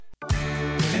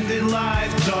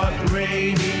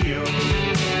IndyLife.radio.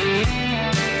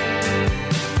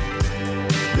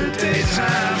 The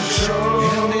Daytime Show.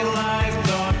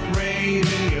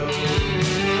 IndyLife.radio.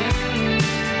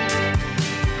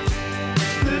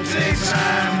 The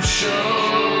Daytime Show.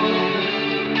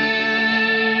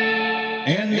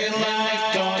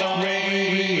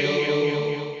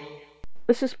 IndyLife.radio.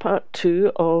 This is part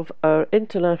 2 of our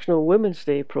International Women's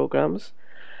Day programmes.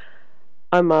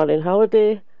 I'm Marlene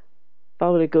Halliday.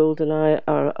 Valerie Gould and I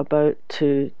are about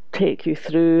to take you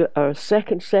through our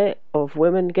second set of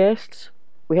women guests.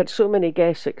 We had so many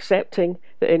guests accepting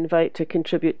the invite to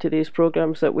contribute to these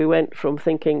programmes that we went from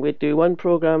thinking we'd do one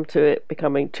programme to it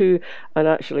becoming 2, and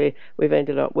actually we've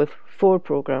ended up with 4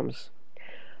 programmes.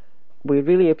 We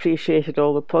really appreciated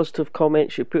all the positive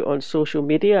comments you put on social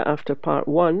media after part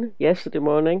 1 yesterday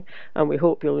morning, and we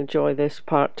hope you'll enjoy this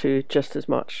part 2 just as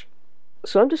much.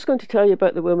 So I'm just going to tell you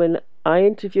about the women I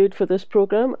interviewed for this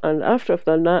programme, and after I've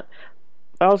done that,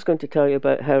 Val's going to tell you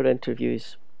about her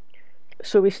interviews.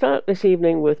 So we start this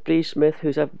evening with Bree Smith,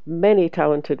 who's a many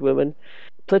talented woman,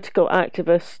 political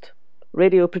activist,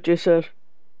 radio producer,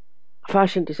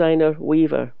 fashion designer,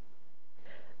 weaver.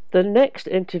 The next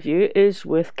interview is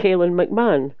with Caolan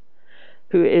McMahon,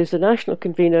 who is the national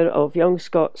convener of Young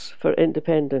Scots for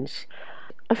Independence.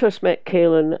 I first met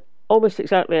Caolan almost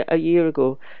exactly a year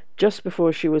ago, just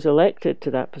before she was elected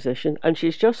to that position, and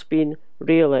she's just been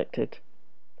re-elected.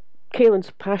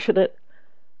 Caolan's passionate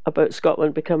about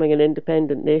Scotland becoming an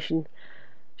independent nation.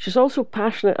 She's also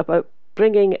passionate about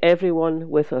bringing everyone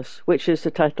with us, which is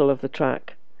the title of the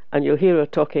track, and you'll hear her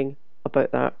talking about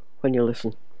that when you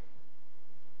listen.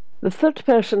 The third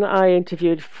person I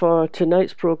interviewed for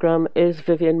tonight's programme is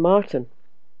Vivienne Martin.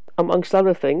 Amongst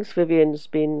other things, Vivienne's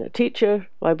been a teacher,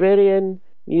 librarian,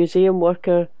 museum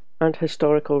worker and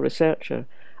historical researcher,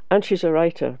 and she's a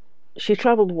writer. She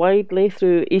travelled widely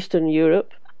through Eastern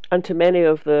Europe and to many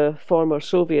of the former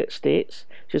Soviet states.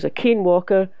 She's a keen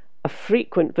walker, a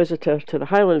frequent visitor to the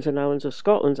Highlands and Islands of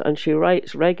Scotland, and she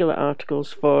writes regular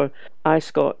articles for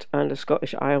iScot and the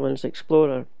Scottish Islands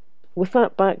Explorer. With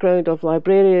that background of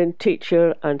librarian,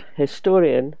 teacher and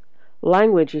historian,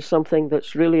 language is something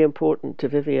that's really important to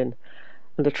Vivienne,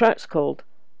 and the track's called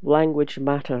Language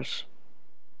Matters.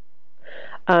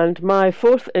 And my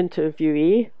fourth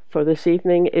interviewee for this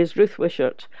evening is Ruth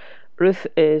Wishart. Ruth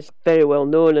is very well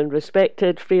known and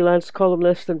respected freelance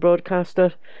columnist and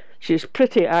broadcaster. She's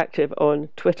pretty active on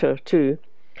Twitter too.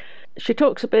 She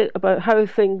talks a bit about how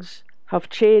things have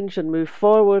changed and moved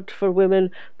forward for women,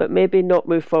 but maybe not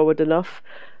moved forward enough.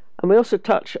 And we also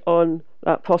touch on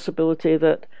that possibility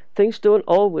that things don't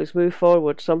always move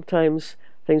forward. Sometimes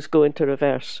things go into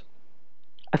reverse.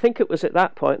 I think it was at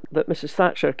that point that Mrs.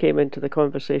 Thatcher came into the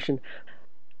conversation.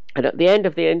 And at the end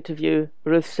of the interview,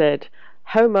 Ruth said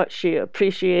how much she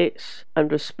appreciates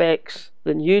and respects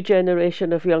the new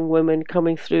generation of young women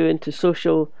coming through into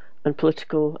social and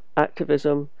political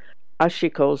activism, as she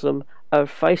calls them, our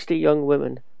feisty young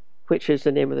women, which is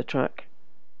the name of the track.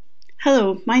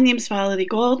 Hello, my name's Valerie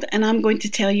Gould, and I'm going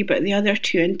to tell you about the other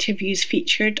 2 interviews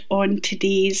featured on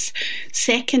today's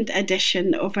second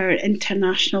edition of our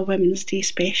International Women's Day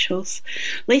specials.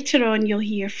 Later on, you'll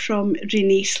hear from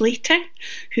Renee Slater,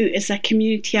 who is a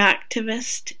community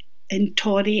activist in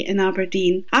Torry in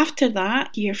Aberdeen. After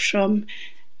that, hear from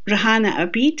Rahana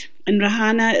Abid, and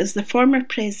Rahana is the former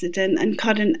president and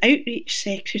current outreach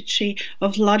secretary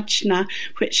of Lajna,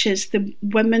 which is the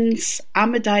women's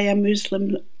Ahmadiyya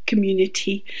Muslim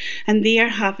community, and they are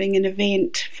having an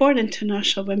event for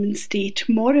International Women's Day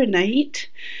tomorrow night,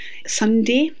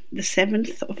 Sunday the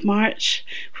 7th of March,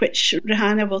 which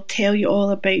Rahana will tell you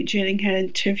all about during her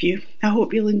interview. I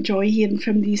hope you'll enjoy hearing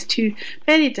from these 2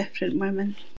 very different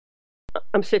women.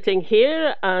 I'm sitting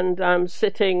here and I'm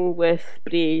sitting with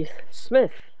Bree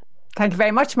Smith. Thank you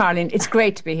very much, Marlene. It's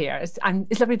great to be here. It's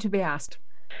lovely to be asked.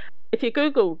 If you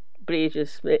Google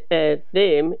Bree's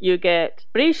name, you get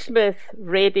Bree Smith,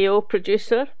 radio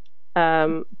producer.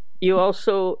 You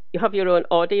have your own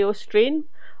audio stream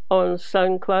on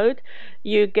SoundCloud.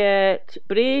 You get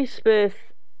Bree Smith,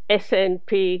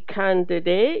 SNP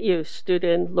candidate. You've stood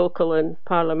in local and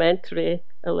parliamentary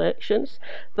elections.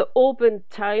 The Oban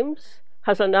Times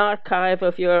has an archive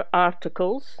of your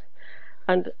articles,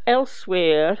 and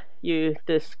elsewhere you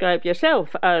describe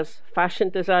yourself as fashion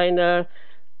designer,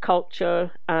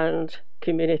 culture and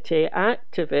community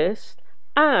activist,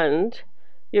 and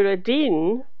you're a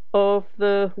dean of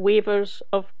the Weavers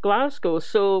of Glasgow.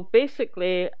 So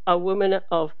basically a woman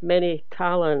of many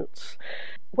talents.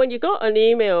 When you got an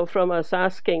email from us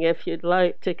asking if you'd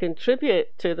like to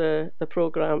contribute to the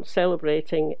programme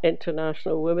celebrating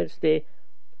International Women's Day,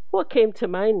 what came to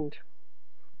mind?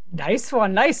 Nice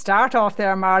one. Nice start off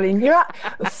there, Marlene. Yeah,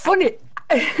 funny.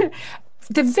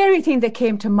 The very thing that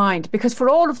came to mind, because for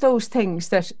all of those things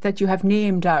that you have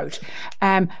named out,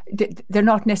 they're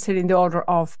not necessarily in the order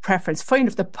of preference. Kind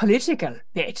of the political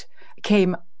bit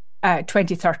came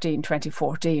 2013,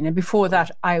 2014, and before that,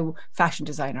 fashion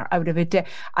designer.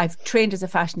 I've trained as a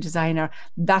fashion designer.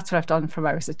 That's what I've done from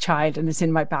when I was a child, and it's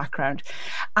in my background.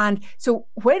 And so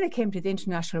when it came to the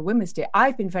International Women's Day,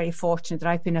 I've been very fortunate that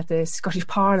I've been at the Scottish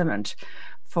Parliament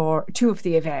for 2 of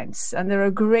the events, and they're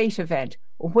a great event.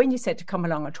 When you said to come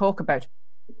along and talk about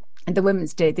the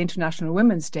Women's Day, the International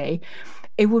Women's Day,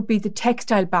 it would be the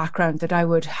textile background that I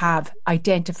would have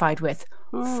identified with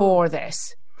for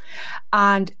this.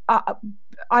 And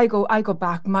I go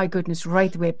back, my goodness,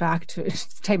 right the way back to the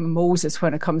time of Moses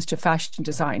when it comes to fashion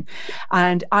design.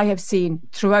 And I have seen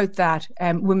throughout that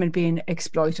women being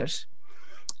exploited,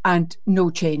 and no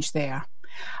change there.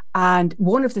 And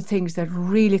one of the things that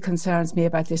really concerns me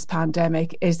about this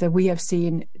pandemic is that we have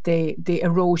seen the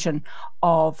erosion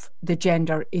of the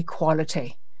gender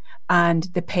equality and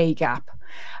the pay gap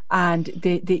and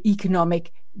the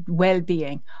economic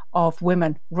well-being of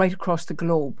women right across the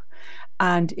globe.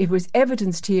 And it was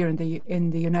evidenced here in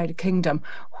the United Kingdom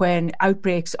when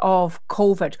outbreaks of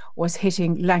COVID was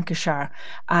hitting Lancashire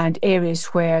and areas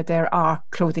where there are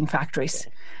clothing factories.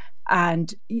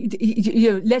 And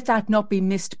you let that not be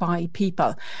missed by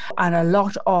people. And a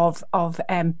lot of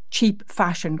cheap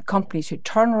fashion companies who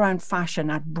turn around fashion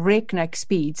at breakneck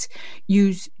speeds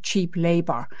use cheap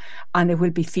labour, and it will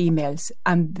be females.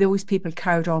 And those people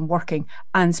carried on working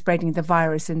and spreading the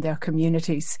virus in their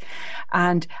communities.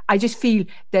 And I just feel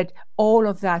that all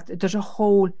of that, there's a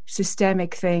whole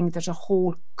systemic thing, there's a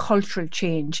whole cultural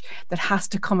change that has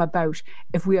to come about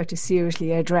if we are to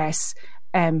seriously address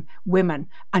women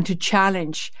and to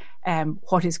challenge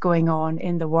what is going on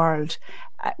in the world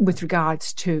with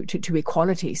regards to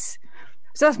equalities.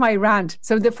 So that's my rant.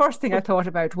 So the first thing I thought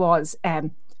about was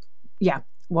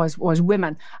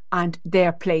women and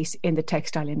their place in the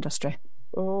textile industry.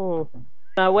 Oh,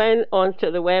 I went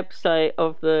onto the website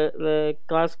of the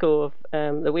Glasgow of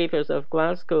the Weavers of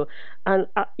Glasgow, and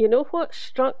you know what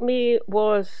struck me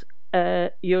was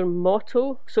your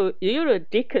motto. So you're a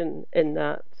deacon in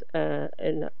that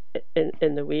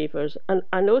in the Weavers, and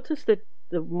I noticed that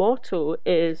the motto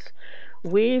is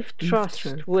 "Weave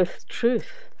trust with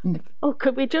truth." Oh,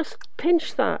 could we just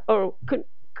pinch that, or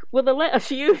will they let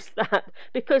us use that?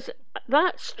 Because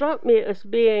that struck me as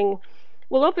being,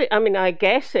 well, I mean, I'm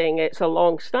guessing it's a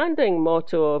long-standing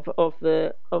motto of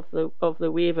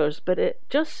the Weavers, but it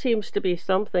just seems to be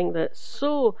something that's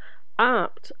so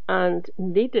apt and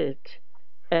needed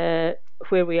where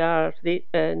we are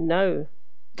now.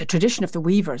 The tradition of the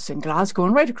Weavers in Glasgow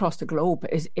and right across the globe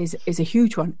is a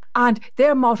huge one. And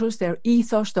their mottos, their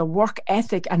ethos, their work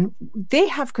ethic, and they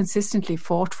have consistently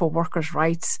fought for workers'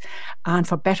 rights and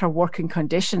for better working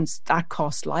conditions that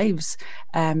cost lives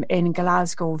in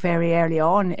Glasgow very early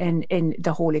on in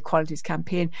the whole equalities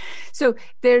campaign. So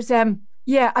there's and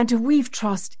to weave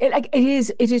trust, it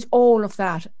is all of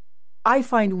that. I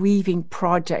find weaving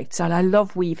projects, and I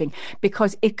love weaving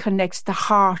because it connects the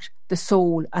heart, the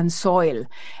soul and soil.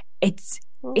 It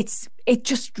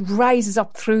just rises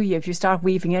up through you if you start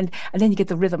weaving in, and then you get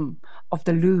the rhythm of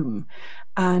the loom.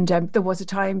 And there was a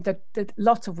time that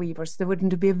lots of weavers, there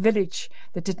wouldn't be a village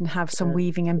that didn't have some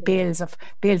weaving and bales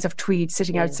of tweed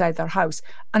sitting outside their house,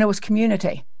 and it was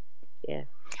community. Yeah,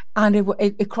 and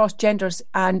it crossed genders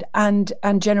and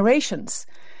generations.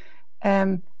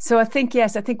 So I think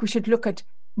we should look at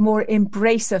more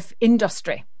embracive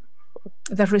industry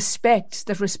that respects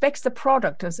the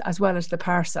product as well as the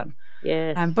person.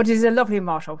 Yeah. But it's a lovely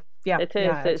motto. Yeah, it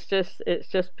is. Yeah. It's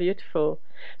just beautiful.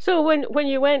 So when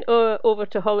you went over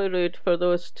to Holyrood for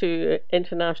those 2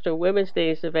 International Women's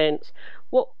Days events,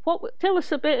 what tell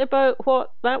us a bit about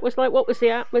what that was like. What was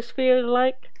the atmosphere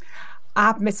like?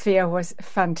 Atmosphere was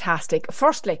fantastic.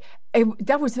 Firstly,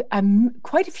 that was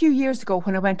quite a few years ago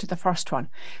when I went to the first one.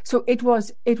 So it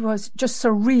was just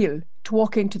surreal to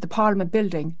walk into the Parliament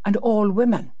building and all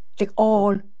women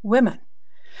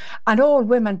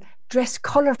dressed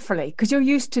colourfully, because you're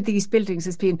used to these buildings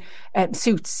as being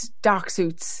suits, dark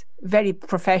suits, very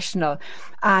professional,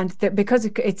 and because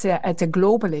it's a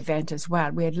global event as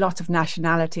well, we had lots of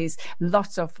nationalities,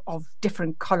 lots of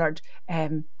different coloured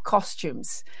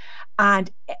costumes,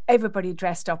 and everybody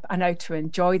dressed up and out to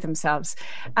enjoy themselves,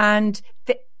 and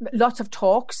lots of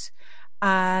talks,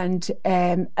 and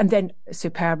then a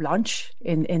superb lunch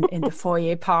in the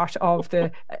foyer part of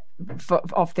the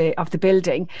of the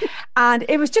building, and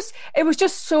it was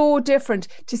just so different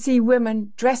to see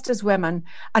women dressed as women,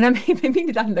 and I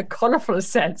mean that in the colourful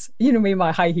sense. You know me,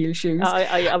 my high heel shoes.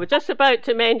 I was just about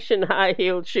to mention high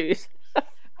heeled shoes.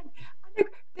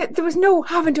 There was no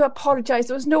having to apologise.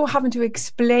 There was no having to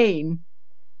explain.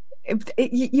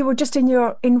 You were just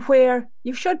in where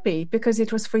you should be because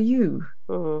it was for you.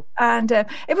 Mm-hmm. And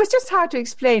it was just hard to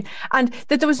explain, and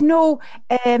that there was no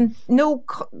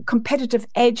competitive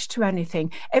edge to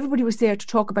anything. Everybody was there to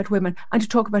talk about women and to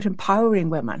talk about empowering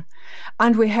women.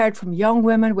 And we heard from young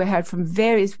women, we heard from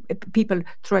various people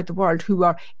throughout the world who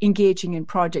are engaging in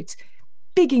projects,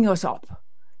 bigging us up,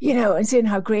 and saying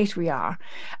how great we are.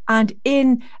 And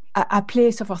in a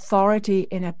place of authority,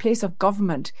 in a place of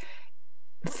government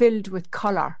filled with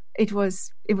colour, it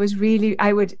was really,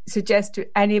 I would suggest to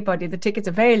anybody, the tickets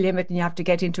are very limited and you have to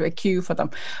get into a queue for them,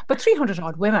 but 300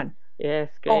 odd women, yes,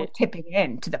 great, all tipping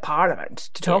in to the Parliament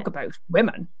to talk about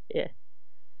women. Yeah.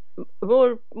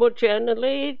 More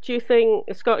generally, do you think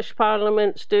the Scottish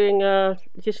Parliament's doing a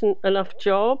decent enough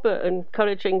job at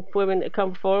encouraging women to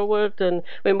come forward? And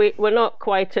I mean, we're not at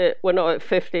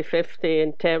 50-50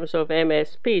 in terms of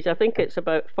MSPs. I think it's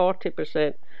about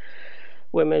 40%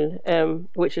 women,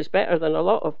 which is better than a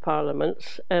lot of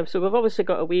parliaments. So we've obviously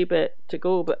got a wee bit to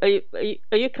go. But are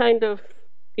you kind of,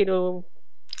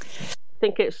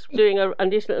 think it's doing a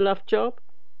decent enough job?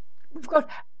 We've got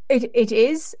it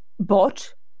is,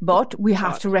 but we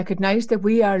have to recognise that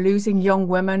we are losing young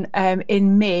women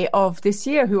in May of this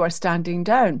year who are standing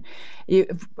down.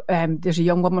 There's a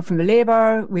young woman from the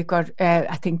Labour. We've got,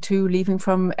 I think, 2 leaving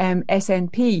from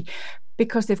SNP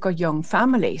because they've got young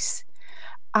families,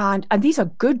 and these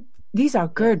are good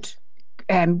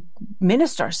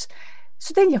ministers.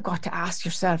 So then you've got to ask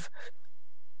yourself,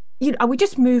 are we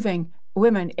just moving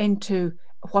women into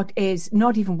what is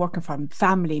not even working for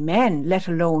family men, let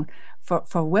alone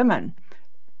for women?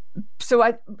 So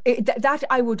I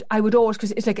would always,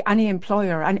 because it's like any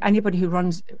employer and anybody who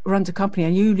runs a company,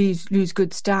 and you lose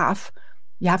good staff,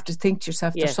 you have to think to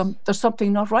yourself, yes, there's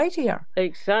something not right here.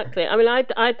 Exactly. I mean,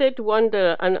 I did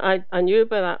wonder, and I knew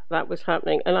about that was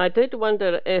happening, and I did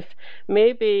wonder if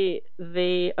maybe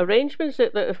the arrangements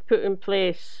that have put in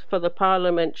place for the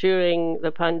Parliament during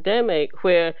the pandemic,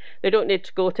 where they don't need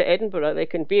to go to Edinburgh, they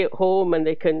can be at home and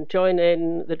they can join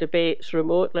in the debates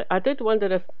remotely. I did wonder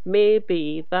if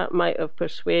maybe that might have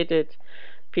persuaded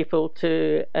people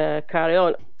to carry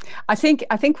on. I think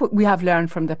what we have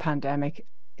learned from the pandemic,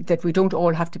 that we don't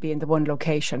all have to be in the one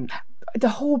location. The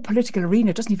whole political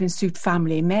arena doesn't even suit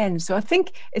family men. So I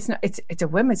think it's a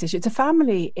women's issue. It's a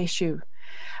family issue.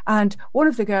 And one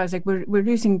of the girls, like we're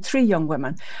losing 3 young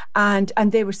women, and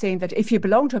they were saying that if you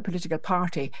belong to a political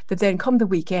party, that then come the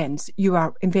weekends, you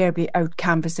are invariably out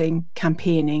canvassing,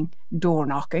 campaigning, door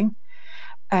knocking.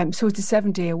 So it's a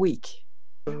 7-day a week.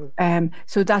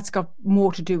 So that's got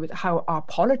more to do with how our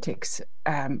politics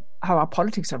are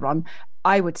run.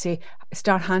 I would say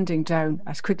start handing down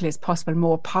as quickly as possible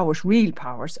more powers, real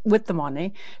powers, with the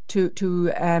money to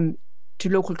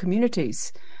local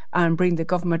communities, and bring the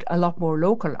government a lot more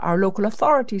local. Our local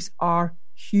authorities are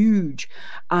huge,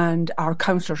 and our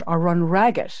councillors are run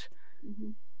ragged.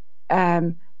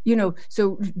 Mm-hmm.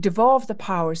 So devolve the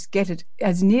powers, get it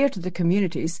as near to the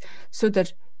communities, so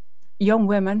that young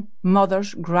women,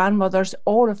 mothers, grandmothers,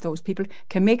 all of those people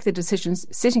can make the decisions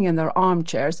sitting in their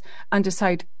armchairs and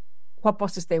decide what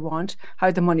buses they want, how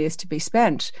the money is to be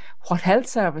spent, what health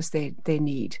service they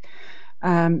need.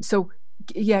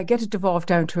 Get it devolved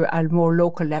down to a more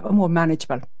local level, more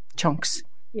manageable chunks.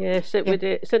 Yes, it would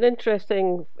be an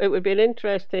interesting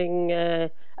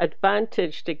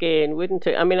advantage to gain, wouldn't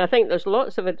it? I mean, I think there's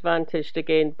lots of advantage to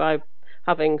gain by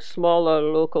having smaller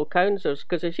local councils,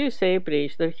 because as you say,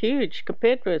 Breege, they're huge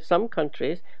compared with some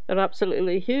countries. They're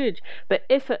absolutely huge. But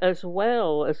if it, as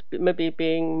well as maybe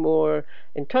being more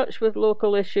in touch with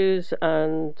local issues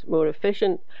and more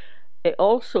efficient, it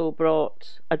also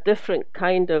brought a different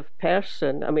kind of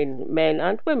person, I mean men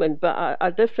and women, but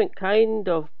a different kind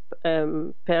of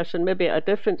person, maybe at a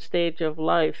different stage of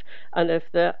life. And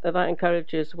if that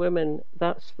encourages women,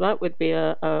 that would be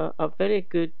a very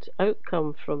good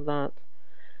outcome from that.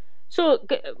 So,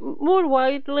 more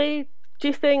widely, do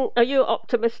you think, are you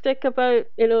optimistic about,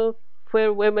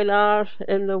 where women are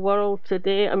in the world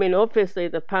today? I mean, obviously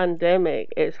the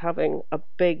pandemic is having a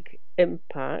big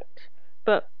impact,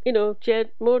 but,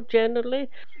 more generally?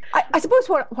 I suppose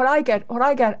what I get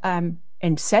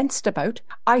incensed about,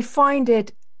 I find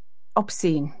it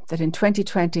obscene that in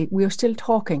 2020 we are still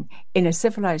talking in a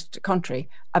civilised country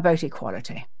about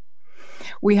equality.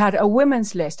 we had a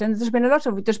women's list, and there's been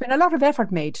a lot of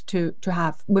effort made to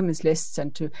have women's lists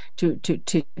and to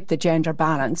the gender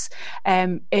balance.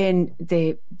 In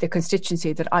the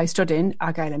constituency that I stood in,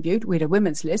 Argyll and Bute, we had a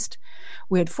women's list.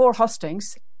 We had 4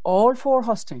 hustings, all four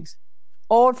hustings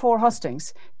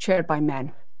chaired by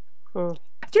men.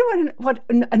 Do you know what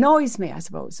annoys me, I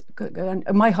suppose?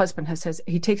 My husband says,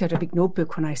 he takes out a big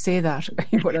notebook when I say that,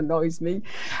 what annoys me.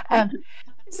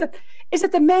 Is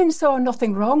that the men saw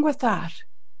nothing wrong with that.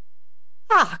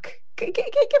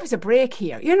 Give us a break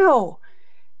here, you know.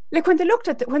 Like when they looked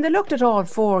at all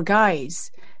 4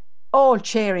 guys, all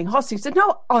chairing hustings, they're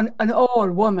not on an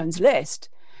all-women's list.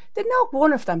 Did not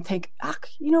one of them think,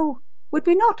 would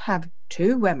we not have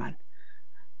 2 women?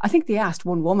 I think they asked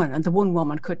 1 woman, and the 1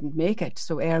 woman couldn't make it,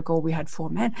 so ergo we had 4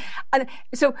 men. And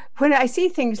so when I see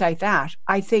things like that,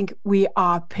 I think we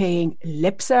are paying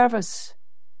lip service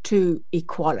to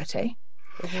equality.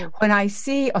 Mm-hmm. When I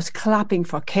see us clapping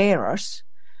for carers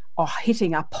or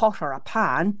hitting a pot or a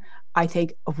pan, I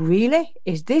think, really?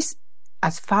 Is this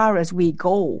as far as we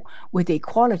go with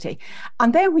equality?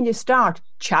 And then when you start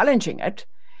challenging it,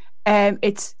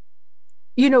 it's,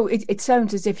 it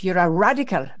sounds as if you're a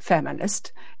radical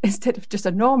feminist instead of just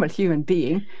a normal human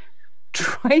being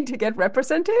trying to get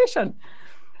representation.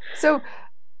 So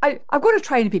I'm going to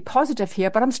try to be positive here,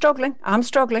 but I'm struggling.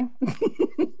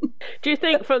 Do you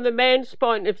think from the men's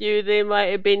point of view, they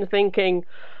might have been thinking,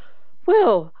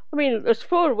 well, I mean, there's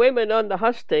 4 women on the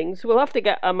hustings. We'll have to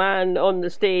get a man on the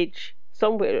stage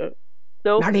somewhere.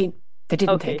 No? Marlene, they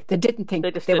didn't think. They didn't think.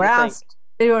 They were asked.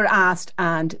 They were asked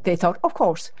and they thought, of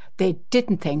course, they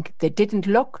didn't think, they didn't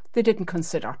look, they didn't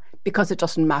consider, because it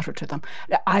doesn't matter to them.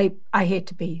 I hate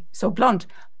to be so blunt,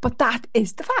 but that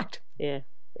is the fact. Yeah.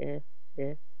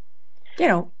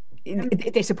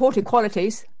 They support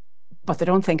equalities, but they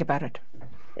don't think about it.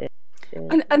 Yeah.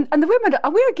 And the women,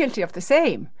 we're guilty of the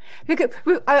same.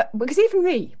 Because even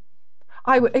me,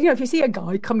 if you see a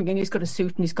guy coming in, he's got a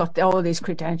suit and he's got all these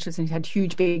credentials and he's had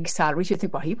huge, big salaries, you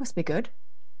think, well, he must be good.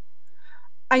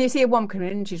 And you see a woman come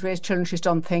in, she's raised children, she's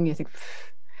done things, you think,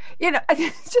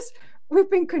 it's just,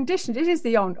 we've been conditioned. It is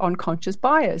the unconscious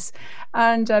bias.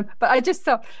 And but I just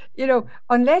thought,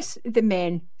 unless the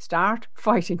men start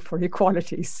fighting for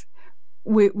equalities,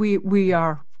 we've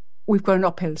got an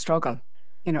uphill struggle,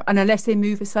 and unless they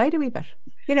move aside a wee bit,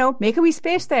 make a wee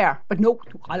space there. But no,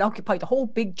 I'll occupy the whole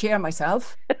big chair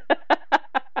myself.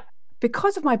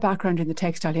 Because of my background in the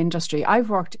textile industry, I've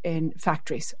worked in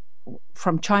factories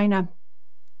from China,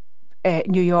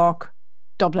 New York,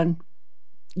 Dublin,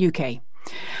 UK.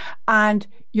 And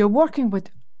you're working with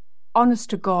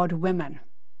honest to God women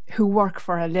who work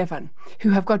for a living, who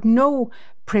have got no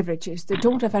privileges. They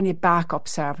don't have any backup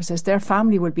services. Their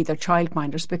family will be their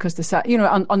childminders because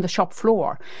on the shop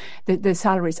floor, the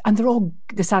salaries, and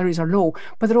the salaries are low,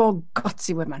 but they're all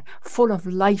gutsy women, full of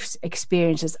life's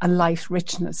experiences and life's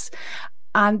richness.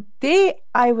 And they,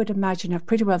 I would imagine, have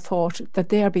pretty well thought that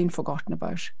they are being forgotten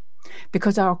about.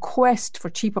 Because our quest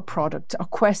for cheaper products, our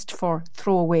quest for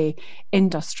throwaway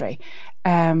industry,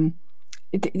 that's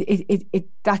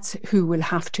who will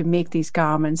have to make these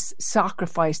garments,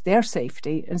 sacrifice their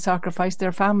safety and sacrifice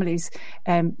their families'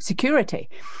 security.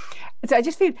 So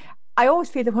I always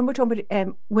feel that when we're talking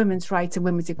about women's rights and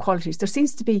women's equalities, there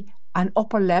seems to be an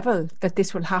upper level that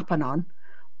this will happen on,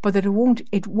 but that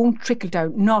it won't trickle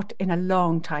down, not in a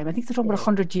long time. I think they're talking about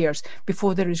 100 years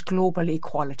before there is global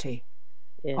equality.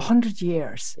 100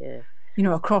 years,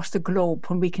 across the globe,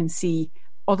 when we can see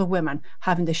other women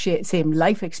having the same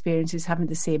life experiences, having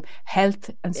the same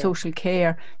health and social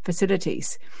care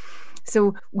facilities.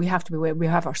 So we have to be aware, we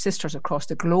have our sisters across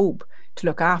the globe to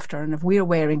look after, and if we're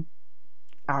wearing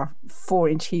our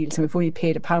 4-inch heels and we've only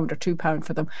paid £1 or £2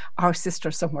 for them, our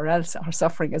sisters somewhere else are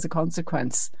suffering as a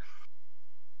consequence.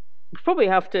 Probably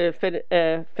have to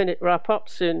wrap up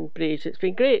soon, Breege. It's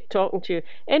been great talking to you.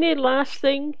 Any last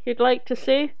thing you'd like to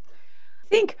say? I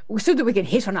think so that we can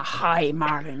hit on a high,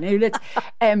 Marlon. Now let's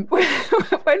when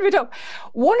we talk,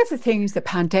 one of the things the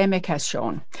pandemic has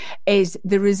shown is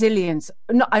the resilience.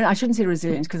 No, I shouldn't say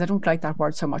resilience because I don't like that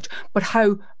word so much, but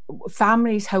how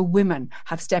women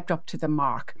have stepped up to the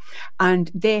mark, and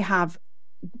they have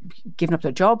given up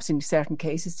their jobs in certain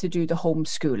cases to do the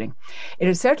homeschooling. It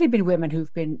has certainly been women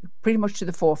who've been pretty much to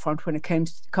the forefront when it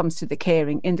comes to the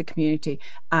caring in the community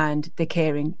and the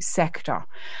caring sector.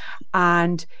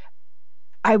 And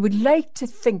I would like to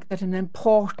think that an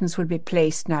importance will be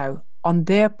placed now on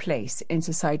their place in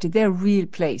society, their real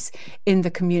place in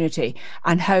the community,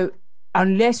 and how,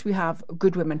 unless we have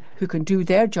good women who can do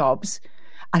their jobs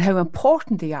and how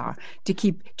important they are to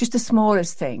keep just the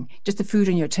smallest thing, just the food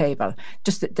on your table,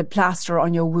 just the plaster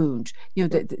on your wound,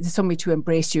 somebody to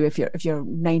embrace you if you're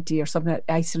 90 or something,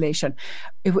 isolation.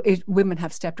 Women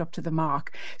have stepped up to the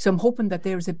mark. So I'm hoping that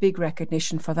there's a big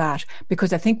recognition for that,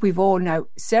 because I think we've all now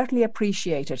certainly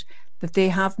appreciated that they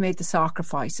have made the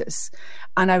sacrifices.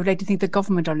 And I would like to think the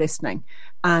government are listening,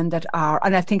 and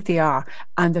I think they are,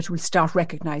 and that we'll start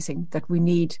recognising that we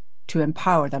need to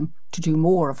empower them to do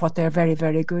more of what they're very,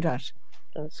 very good at.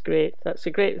 That's great. That's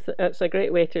a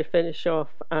great way to finish off.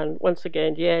 And once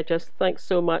again, just thanks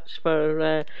so much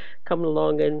for coming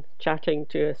along and chatting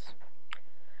to us.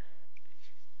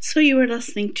 So you were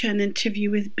listening to an interview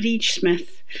with Breege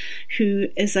Smith, who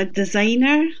is a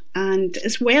designer and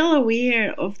is well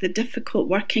aware of the difficult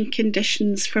working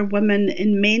conditions for women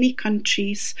in many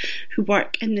countries who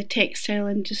work in the textile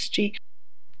industry.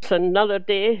 It's another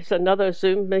day, it's another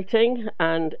Zoom meeting,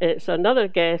 and it's another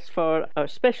guest for our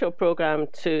special programme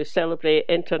to celebrate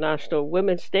International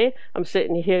Women's Day. I'm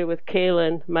sitting here with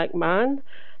Caoilinn McMahon.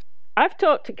 I've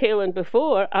talked to Caoilinn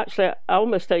before, actually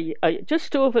almost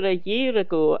just over a year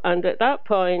ago, and at that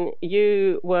point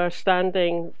you were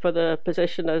standing for the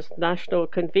position as national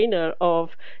convener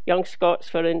of Young Scots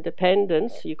for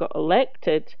Independence. You got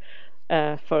elected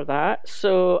for that,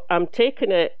 so I'm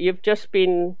taking it you've just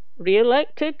been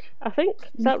re-elected, I think.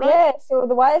 Is that right? Yeah, so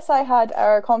the YSI had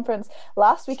our conference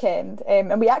last weekend,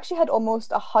 and we actually had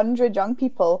almost 100 young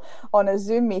people on a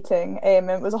Zoom meeting, and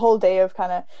it was a whole day of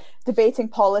kind of debating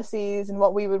policies and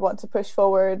what we would want to push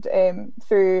forward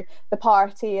through the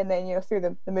party, and then through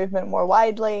the movement more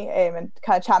widely, and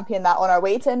kind of champion that on our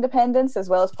way to independence, as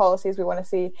well as policies we want to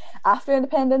see after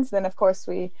independence. Then of course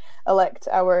we elect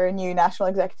our new National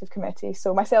Executive Committee.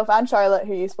 So myself and Charlotte,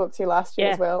 who you spoke to last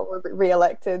year as well, were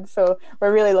re-elected. So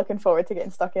we're really looking forward to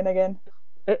getting stuck in again.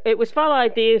 It was Val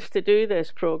Ideas to do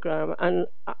this programme, and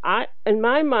in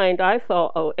my mind I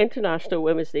thought, International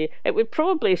Women's Day, it would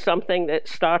probably something that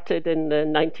started in the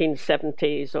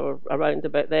 1970s or around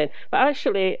about then, but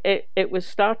actually it was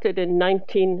started in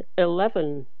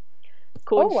 1911.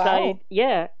 Wow.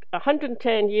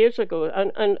 110 years ago,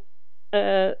 and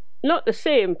not the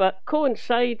same, but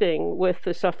coinciding with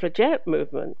the suffragette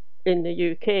movement in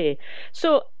the UK.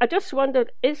 So I just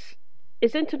wondered, is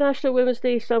International Women's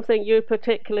Day something you're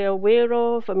particularly aware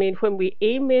of? I mean, when we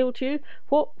emailed you,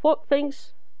 what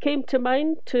things came to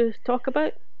mind to talk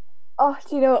about? Oh,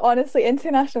 honestly,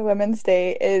 International Women's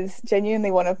Day is genuinely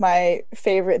one of my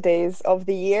favourite days of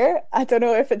the year. I don't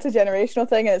know if it's a generational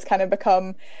thing, and it's kind of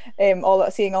become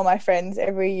seeing all my friends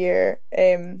every year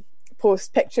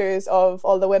post pictures of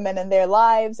all the women in their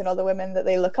lives and all the women that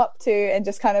they look up to, and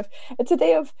just kind of, it's a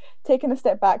day of taking a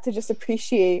step back to just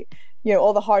appreciate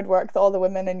all the hard work that all the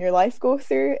women in your life go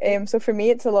through. So for me,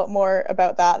 it's a lot more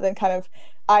about that than kind of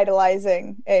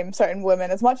idolizing certain women,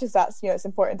 as much as that's it's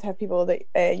important to have people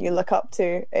that you look up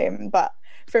to. But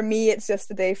for me, it's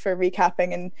just a day for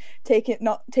recapping and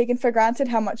not taking for granted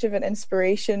how much of an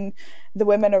inspiration the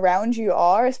women around you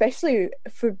are, especially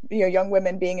for young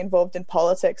women being involved in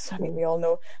politics. I mean, we all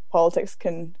know politics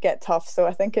can get tough, so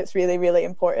I think it's really, really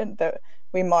important that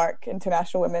we mark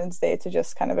International Women's Day to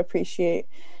just kind of appreciate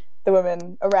the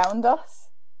women around us,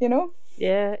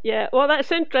 Yeah. Well,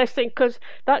 that's interesting, because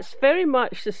that's very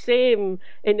much the same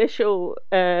initial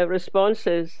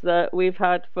responses that we've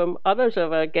had from others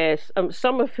of our guests,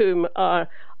 some of whom are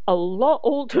a lot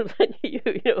older than you,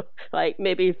 like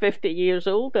maybe 50 years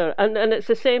older. And it's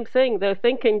the same thing. They're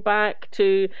thinking back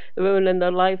to the women in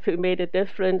their life who made a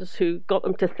difference, who got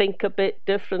them to think a bit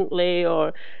differently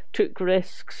or took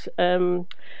risks.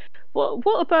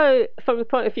 What about from the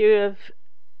point of view of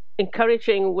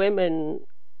encouraging women,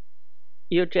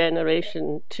 your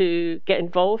generation, to get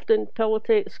involved in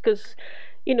politics? Because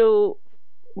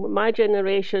my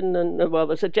generation, and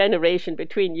there's a generation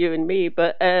between you and me,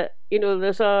 but there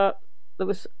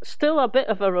was still a bit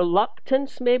of a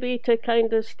reluctance maybe to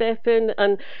kind of step in,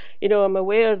 and I'm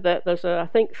aware that there's I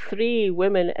think 3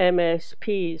 women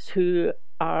MSPs who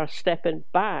are stepping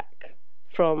back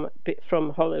from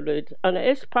Holyrood, and it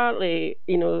is partly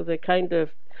the kind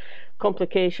of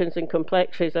complications and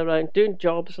complexities around doing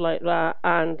jobs like that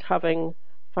and having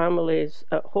families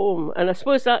at home. And I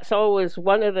suppose that's always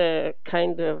one of the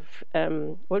kind of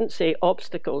I wouldn't say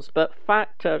obstacles, but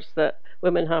factors that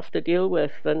women have to deal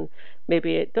with, and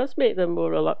maybe it does make them more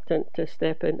reluctant to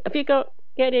step in. Have you got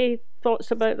any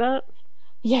thoughts about that?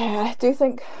 Yeah, I do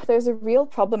think there's a real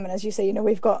problem, and as you say,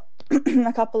 we've got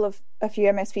a few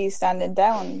MSPs standing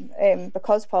down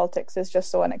because politics is just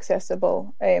so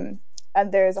inaccessible, and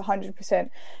there's 100%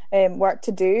 work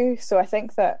to do. So I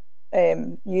think that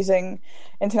using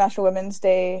International Women's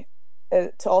Day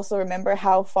to also remember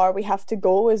how far we have to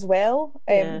go as well.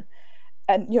 And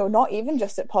not even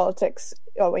just at politics.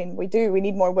 I mean, we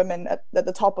need more women at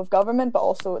the top of government, but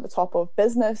also at the top of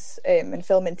business, and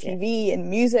film and TV and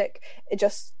music. It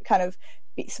just kind of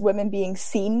women being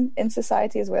seen in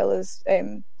society as well as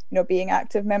being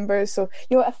active members. So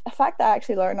a fact that I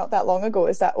actually learned not that long ago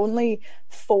is that only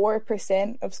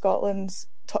 4% of Scotland's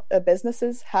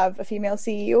businesses have a female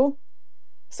CEO.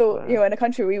 So, wow. In a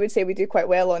country we would say we do quite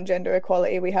well on gender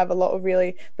equality. We have a lot of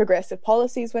really progressive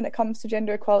policies when it comes to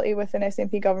gender equality within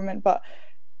SNP government, but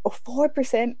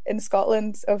 4% in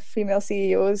Scotland of female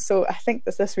CEOs. So I think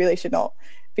this really should not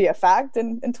be a fact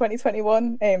in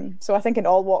 2021. So I think in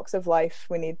all walks of life,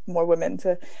 we need more women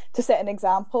to set an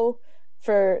example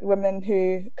for women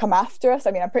who come after us.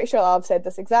 I mean, I'm pretty sure I've said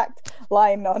this exact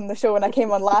line on the show when I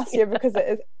came on last year, because it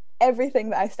is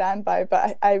everything that I stand by.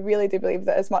 But I really do believe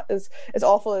that as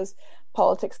awful as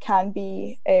politics can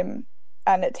be, and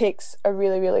it takes a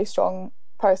really, really strong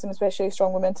person, especially a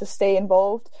strong woman, to stay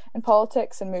involved in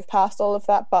politics and move past all of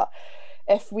that. But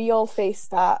if we all face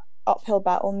that uphill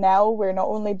battle now, we're not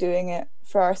only doing it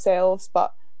for ourselves,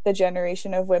 but the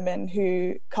generation of women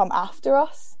who come after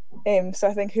us. So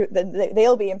I think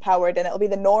they'll be empowered, and it'll be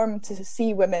the norm to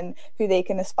see women who they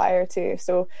can aspire to.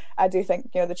 So I do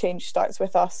think the change starts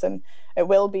with us, and it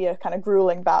will be a kind of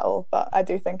grueling battle, but I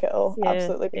do think it'll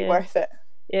absolutely be worth it.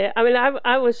 Yeah, I mean,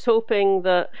 I was hoping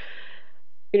that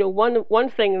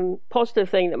one positive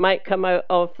thing that might come out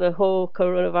of the whole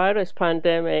coronavirus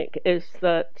pandemic is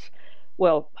that,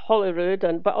 well,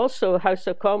 Holyrood but also House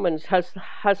of Commons has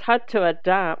had to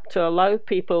adapt to allow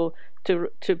people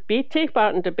to take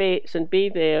part in debates and be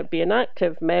there, be an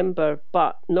active member,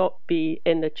 but not be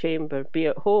in the chamber, be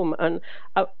at home. And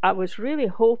I was really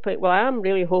hoping, well, I am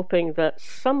really hoping that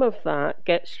some of that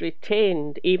gets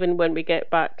retained even when we get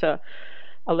back to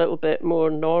a little bit more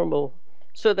normal.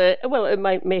 So that, well, it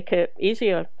might make it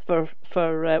easier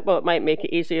it might make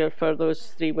it easier for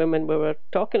those three women we were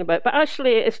talking about. But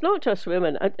actually, it's not just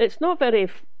women. It's not very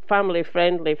family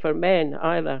friendly for men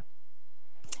either.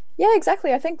 Yeah,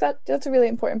 exactly. I think that's a really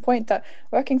important point, that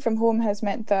working from home has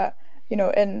meant that,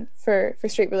 for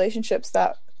straight relationships,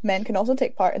 that men can also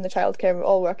take part in the childcare. We're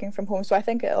all working from home. So I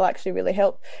think it'll actually really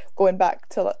help going back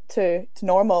to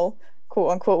normal,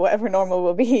 quote unquote, whatever normal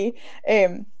will be,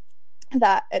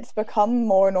 that it's become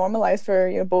more normalised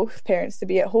for both parents to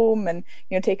be at home and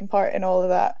taking part in all of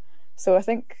that. So I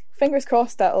think, fingers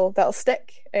crossed, that'll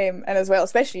stick, and as well,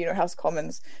 especially House of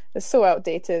Commons is so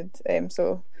outdated.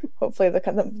 So hopefully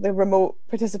the remote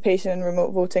participation and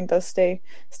remote voting does stay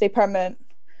permanent.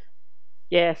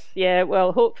 Yes, yeah.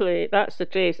 Well, hopefully that's the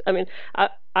case. I mean,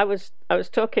 I was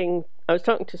talking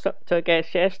to a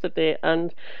guest yesterday,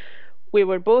 and we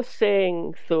were both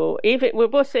saying,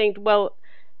 well,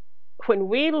 when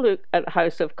we look at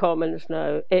House of Commons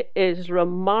now, it is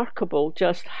remarkable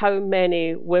just how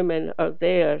many women are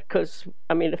there. Because,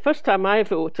 I mean, the first time I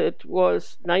voted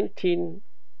was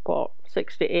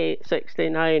 68,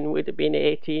 69, would have been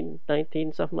 18,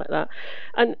 19, something like that.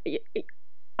 And,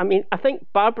 I mean, I think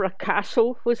Barbara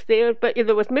Castle was there, but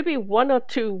there was maybe one or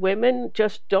two women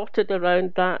just dotted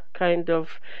around that kind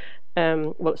of...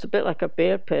 it's a bit like a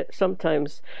bear pit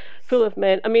sometimes, full of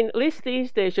men. I mean, at least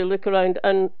these days you look around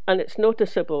and it's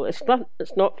noticeable. It's not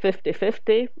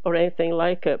 50-50 or anything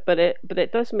like it, but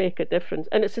it does make a difference.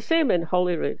 And it's the same in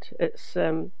Holyrood. It's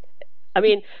I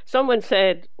mean, someone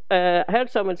said, I heard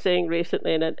someone saying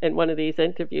recently in one of these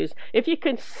interviews, if you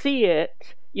can see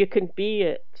it, you can be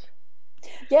it.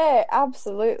 Yeah,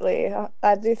 absolutely.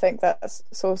 I do think that's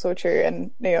so true. And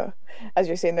as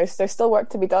you're saying, there's still work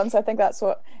to be done. So I think that's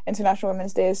what International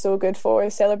Women's Day is so good for,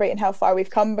 is celebrating how far we've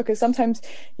come, because sometimes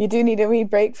you do need a wee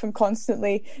break from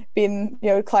constantly being,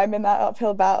 climbing that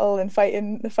uphill battle and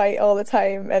fighting the fight all the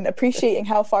time, and appreciating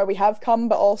how far we have come,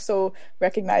 but also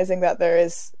recognizing that there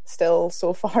is still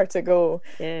so far to go.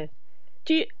 Yeah.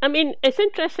 I mean, it's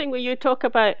interesting when you talk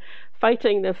about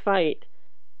fighting the fight.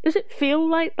 Does it feel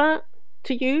like that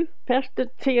to you,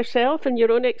 to yourself and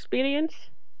your own experience?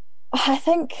 I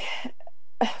think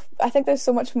there's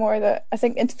so much more that I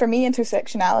think for me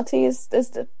intersectionality is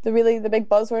the really the big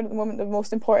buzzword at the moment, the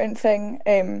most important thing,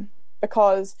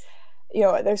 because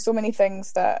there's so many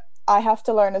things that I have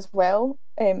to learn as well,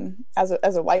 as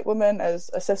a white woman,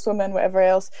 as a cis woman, whatever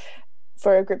else,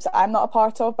 for groups that I'm not a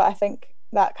part of. But I think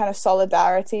that kind of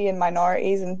solidarity in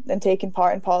minorities and taking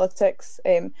part in politics,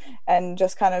 and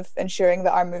just kind of ensuring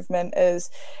that our movement is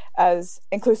as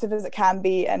inclusive as it can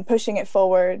be and pushing it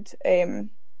forward,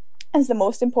 as the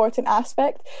most important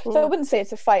aspect. So I wouldn't say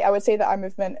it's a fight. I would say that our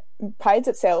movement prides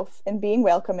itself in being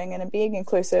welcoming and in being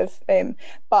inclusive.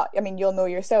 But I mean, you'll know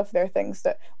yourself, there are things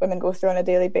that women go through on a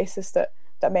daily basis that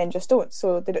men just don't.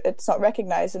 So it's not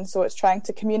recognised. And so it's trying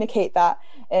to communicate that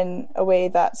in a way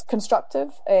that's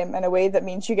constructive, in a way that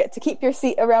means you get to keep your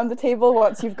seat around the table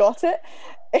once you've got it.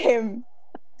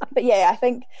 But yeah, I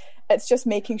think it's just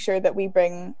making sure that we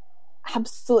bring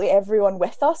absolutely everyone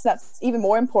with us. That's even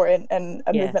more important in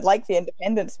a movement like the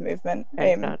independence movement.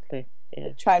 Exactly.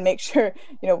 Try and make sure,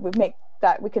 we make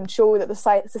that we can show that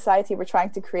the society we're trying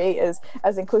to create is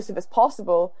as inclusive as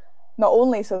possible, not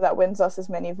only so that wins us as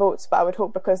many votes, but I would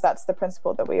hope because that's the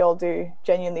principle that we all do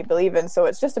genuinely believe in. So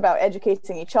it's just about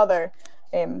educating each other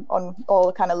on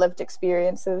all kind of lived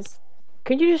experiences.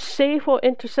 Can you just say what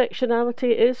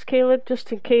intersectionality is, Caelan,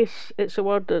 just in case it's a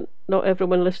word that not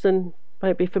everyone listening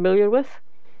might be familiar with?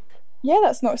 Yeah,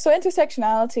 that's not. So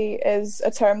intersectionality is a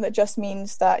term that just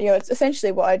means that, it's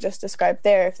essentially what I just described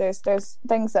there. If there's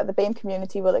things that the BAME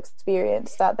community will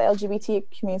experience, that the LGBT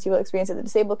community will experience, that the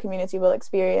disabled community will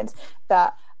experience,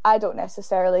 that I don't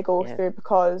necessarily go through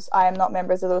because I am not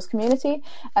members of those community.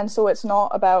 And so it's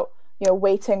not about,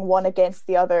 weighting one against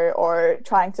the other or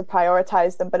trying to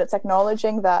prioritize them, but it's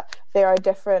acknowledging that there are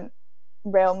different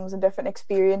realms and different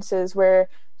experiences where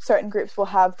certain groups will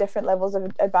have different levels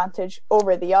of advantage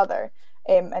over the other,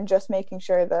 and just making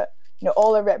sure that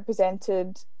all are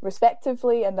represented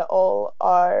respectively and that all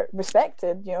are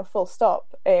respected, full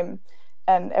stop, and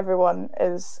everyone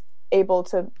is able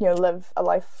to live a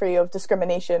life free of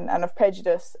discrimination and of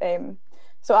prejudice.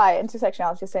 So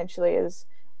intersectionality essentially is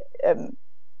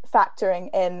factoring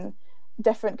in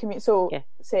different communities. So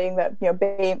saying that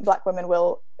Black women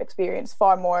will experience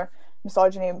far more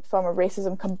misogyny, far more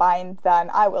racism combined than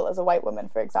I will as a white woman,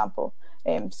 for example.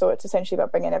 So it's essentially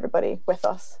about bringing everybody with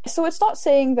us. So it's not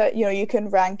saying that you can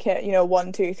rank it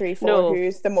 1, 2, 3, 4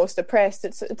 who's the most oppressed.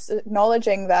 It's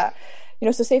acknowledging that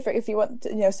so say if you want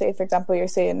to, say for example you're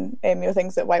saying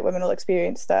things that white women will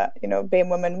experience that BAME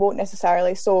women won't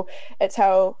necessarily. So it's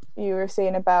how you were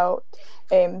saying about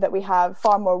that we have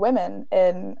far more women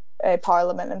in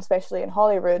Parliament and especially in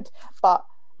Holyrood, but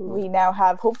we now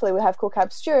hopefully we have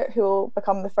CoCab Stewart, who will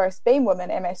become the first BAME woman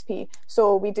MSP.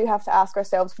 So we do have to ask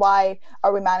ourselves, why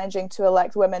are we managing to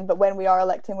elect women, but when we are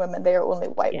electing women, they are only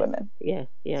white women?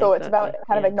 So it's about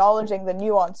kind of acknowledging the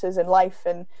nuances in life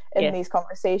and in these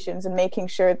conversations and making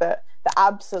sure that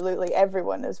absolutely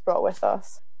everyone is brought with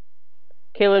us.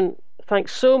 Caelan,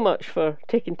 thanks so much for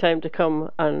taking time to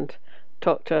come and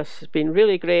talk to us. It's been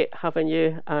really great having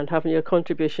you and having your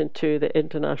contribution to the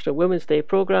International Women's Day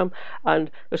programme, and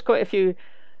there's quite a few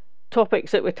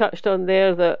topics that we touched on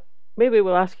there that maybe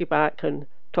we'll ask you back and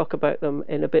talk about them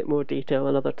in a bit more detail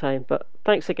another time, but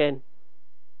thanks again.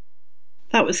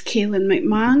 That was Caelan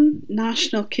McMahon,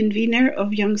 National Convener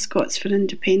of Young Scots for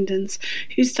Independence,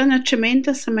 who's done a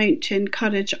tremendous amount to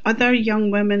encourage other young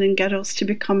women and girls to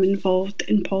become involved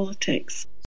in politics.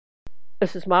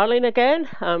 This is Marlene again.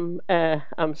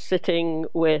 I'm sitting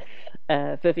with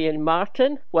Vivian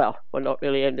Martin. Well, we're not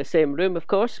really in the same room, of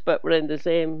course, but we're in the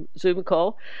same Zoom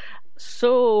call.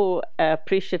 So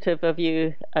appreciative of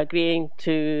you agreeing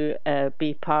to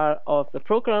be part of the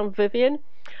programme, Vivian.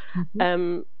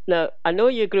 Now, I know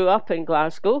you grew up in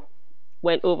Glasgow,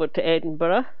 went over to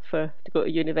Edinburgh to go to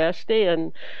university,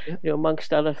 and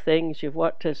amongst other things you've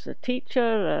worked as a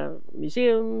teacher,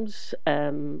 museums,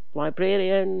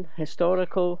 librarian,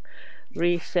 historical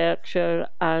researcher,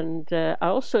 and I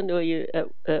also know you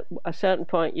at a certain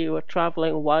point you were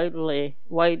travelling widely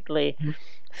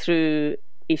through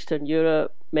Eastern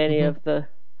Europe, many of the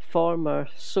former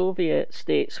Soviet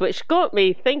states, which got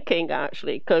me thinking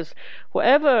actually, because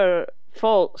whatever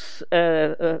faults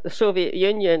the Soviet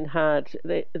Union had,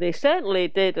 they certainly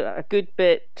did a good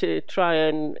bit to try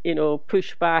and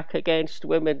push back against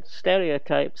women's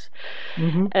stereotypes.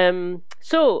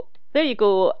 So there you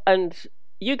go, and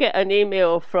you get an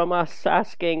email from us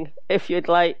asking if you'd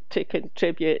like to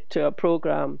contribute to a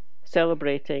programme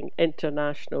celebrating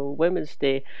International Women's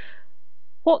Day.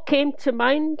 What came to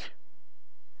mind?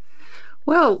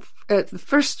 Well, the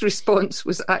first response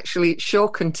was actually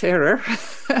shock and terror.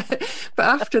 But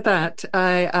after that,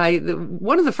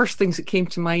 one of the first things that came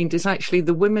to mind is actually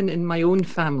the women in my own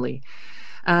family.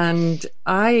 And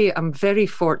I am very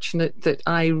fortunate that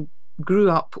I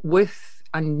grew up with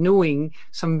and knowing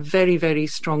some very, very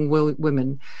strong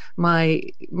women. My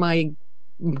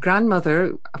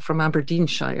grandmother from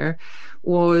Aberdeenshire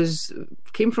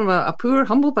came from a poor,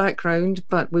 humble background,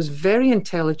 but was very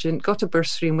intelligent, got a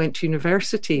bursary and went to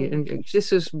university. And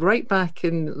this was right back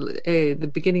in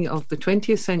the beginning of the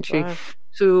 20th century. Wow.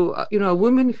 So, a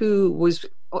woman who was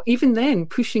even then,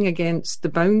 pushing against the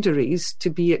boundaries to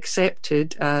be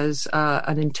accepted as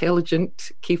an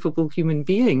intelligent, capable human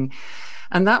being.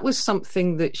 And that was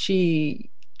something that she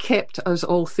kept us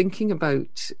all thinking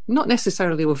about, not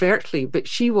necessarily overtly, but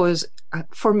she was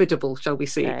formidable, shall we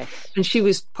say. Yes. And she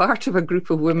was part of a group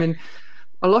of women,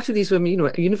 a lot of these women,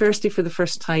 at university for the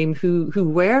first time, who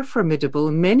were formidable.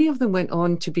 And many of them went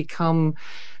on to become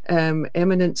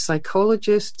eminent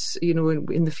psychologists,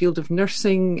 in the field of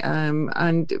nursing,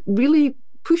 and really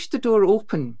pushed the door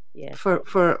open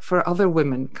for other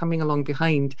women coming along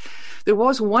behind. There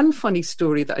was one funny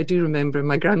story that I do remember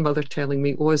my grandmother telling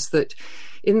me, was that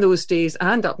in those days,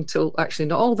 and up until actually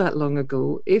not all that long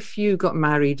ago, if you got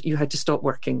married, you had to stop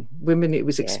working. Women, it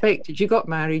was expected. You got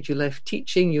married, you left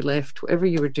teaching, you left whatever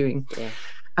you were doing. Yeah.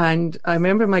 And I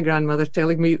remember my grandmother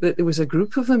telling me that there was a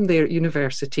group of them there at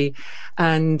university,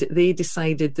 and they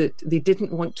decided that they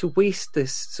didn't want to waste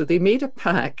this. So they made a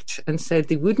pact and said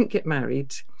they wouldn't get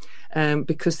married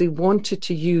because they wanted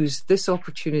to use this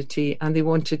opportunity and they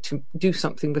wanted to do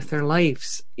something with their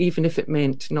lives, even if it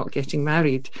meant not getting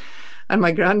married. And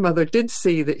my grandmother did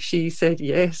say that she said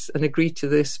yes and agreed to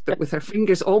this, but with her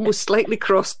fingers almost slightly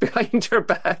crossed behind her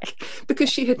back, because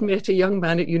she had met a young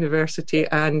man at university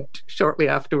and shortly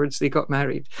afterwards they got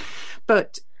married.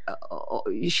 But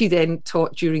she then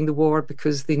taught during the war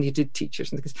because they needed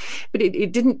teachers. But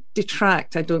it didn't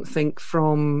detract, I don't think,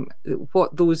 from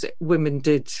what those women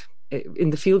did in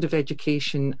the field of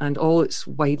education and all its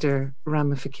wider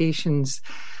ramifications.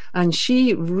 And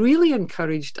she really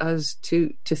encouraged us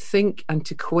to think and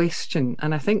to question.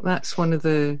 And I think that's one of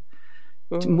the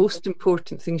most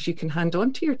important things you can hand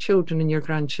on to your children and your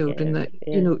grandchildren,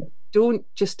 don't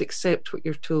just accept what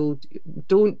you're told.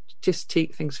 Don't just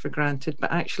take things for granted,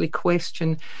 but actually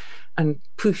question and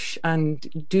push and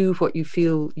do what you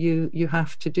feel you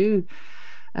have to do.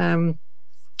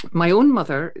 My own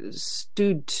mother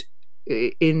stood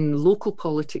in local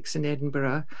politics in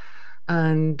Edinburgh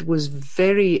and was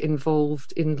very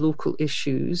involved in local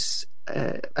issues.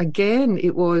 Again,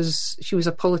 she was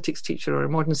a politics teacher or a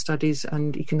modern studies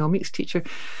and economics teacher.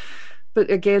 But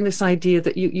again, this idea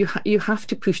that you have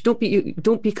to push. Don't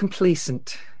be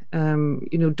complacent.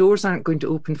 Doors aren't going to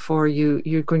open for you.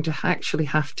 You're going to actually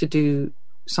have to do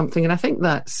something. And I think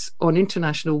that's on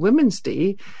International Women's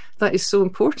Day. That is so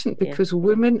important because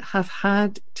women have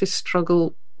had to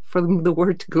struggle for the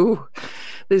word to go.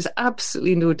 There's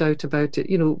absolutely no doubt about it.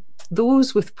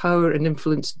 Those with power and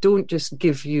influence don't just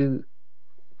give you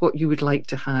what you would like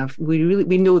to have. We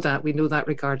know that. We know that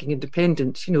regarding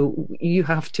independence. You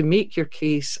have to make your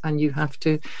case and you have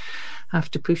to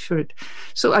push for it.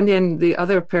 So, and then the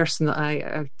other person that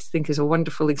I think is a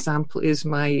wonderful example is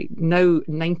my now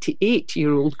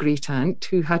 98-year-old great aunt,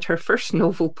 who had her first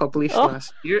novel published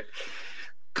last year,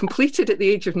 completed at the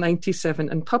age of 97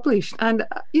 and published. And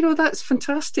that's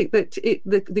fantastic, that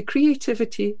the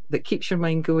creativity that keeps your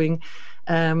mind going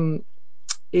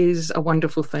is a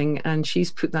wonderful thing, and she's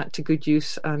put that to good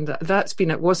use, and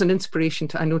it was an inspiration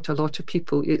to a lot of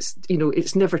people.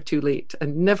 It's never too late,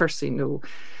 and never say no.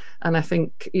 And I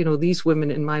think these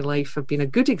women in my life have been a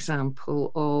good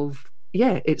example of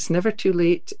it's never too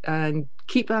late, and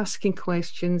keep asking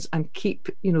questions and keep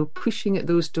pushing at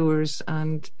those doors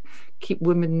and keep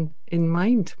women in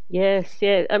mind. Yes.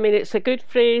 I mean, it's a good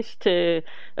phrase to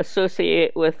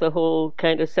associate with the whole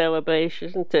kind of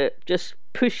celebration, to just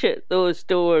push at those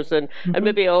doors and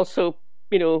maybe also,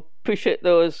 push at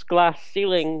those glass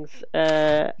ceilings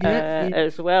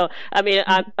as well. I mean,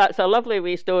 that's a lovely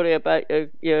wee story about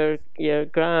your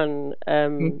gran.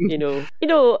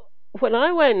 When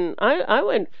I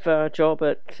went for a job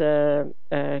at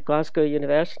Glasgow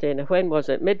University, and when was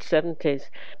it? Mid-70s.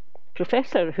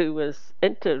 Professor who was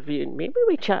interviewing me,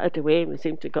 we chatted away and we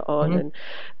seemed to get on,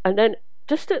 and then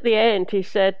just at the end he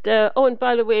said, and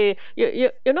by the way,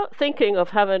 you're not thinking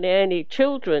of having any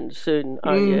children soon,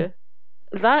 are you?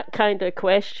 That kind of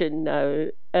question now,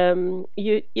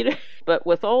 but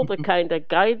with all the kind of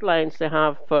guidelines they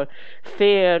have for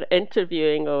fair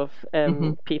interviewing of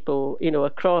people,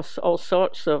 across all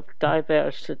sorts of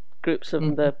diverse groups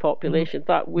of the population,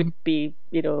 that would be,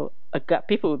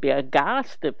 people would be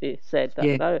aghast if they said that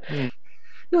now. Yeah.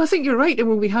 No, I think you're right. I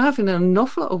mean, we have in an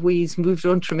awful lot of ways moved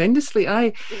on tremendously.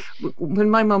 When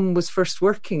my mum was first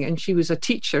working, and she was a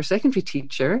teacher, secondary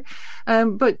teacher,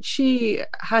 but she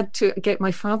had to get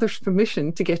my father's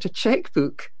permission to get a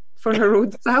checkbook for her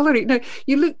own salary. Now,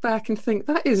 you look back and think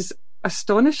that is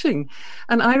astonishing.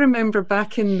 And I remember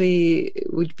back in the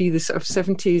sort of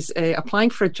 70s applying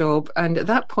for a job, and at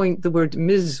that point the word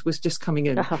Ms. was just coming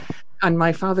in. And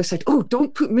my father said, "Oh,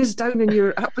 don't put Ms. down in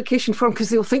your application form because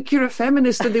they'll think you're a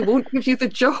feminist and they won't give you the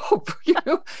job."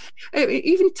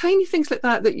 Even tiny things like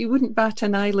that you wouldn't bat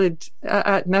an eyelid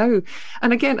at now.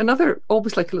 And again, another,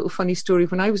 always like a little funny story.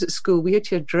 When I was at school, we had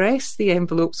to address the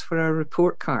envelopes for our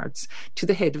report cards to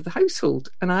the head of the household,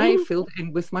 and I filled it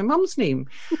in with my mum's name.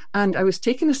 And I was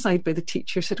taken aside by the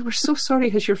teacher, said, "We're so sorry,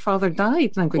 has your father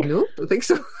died?" And I'm going, "No, I don't think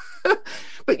so."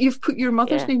 "But you've put your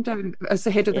mother's name down as the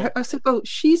head of the house." I said, "Well,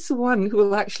 she's the one who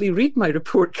will actually read my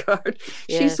report card.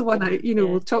 She's the one I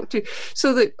will talk to."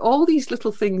 So that all these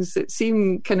little things that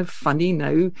seem kind of funny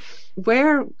now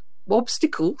were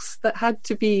obstacles that had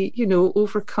to be,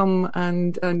 overcome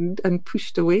and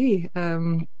pushed away. I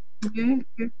mean,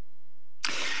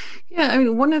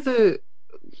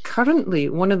 currently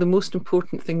one of the most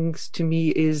important things to me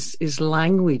is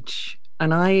language,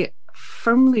 and I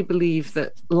firmly believe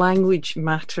that language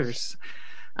matters.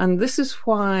 And this is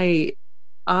why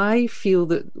I feel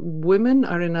that women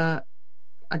are in a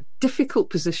difficult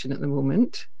position at the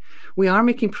moment. We are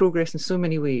making progress in so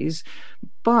many ways,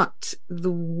 but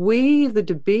the way the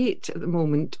debate at the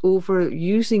moment over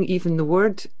using even the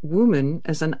word woman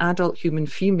as an adult human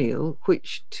female,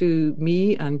 which to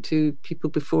me and to people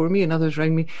before me and others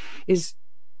around me is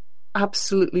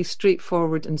absolutely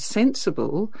straightforward and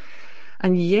sensible.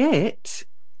 And yet,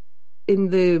 in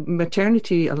the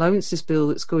maternity allowances bill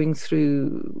that's going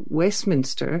through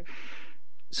Westminster,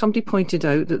 somebody pointed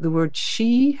out that the word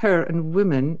she, her, and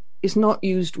women is not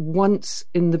used once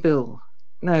in the bill.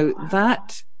 Now,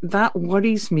 that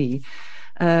worries me.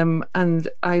 And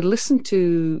I listened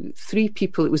to three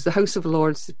people. It was the House of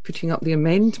Lords putting up the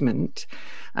amendment,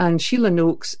 and Sheila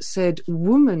Noakes said,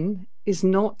 "Woman is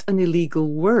not an illegal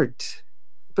word."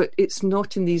 But it's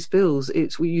not in these bills.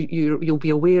 It's you'll be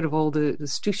aware of all the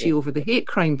stooshy over the hate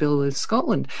crime bill in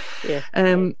Scotland.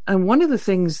 And one of the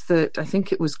things that I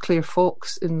think it was Claire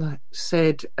Fox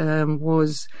said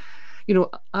was,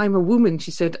 "I'm a woman,"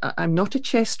 she said, "I'm not a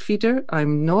chest feeder,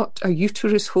 I'm not a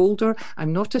uterus holder,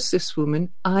 I'm not a cis woman,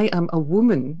 I am a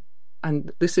woman."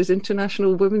 And this is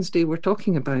International Women's Day we're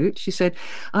talking about. She said,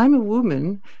 "I'm a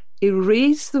woman.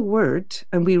 Erase the word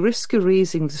and we risk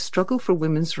erasing the struggle for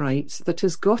women's rights that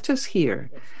has got us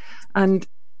here." And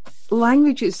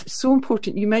language is so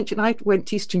important. You mentioned I went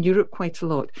to Eastern Europe quite a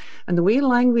lot, and the way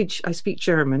language, I speak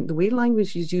German, the way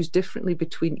language is used differently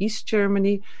between East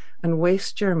Germany and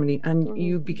West Germany, and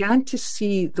you began to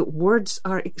see that words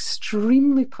are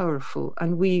extremely powerful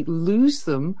and we lose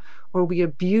them or we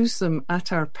abuse them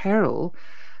at our peril.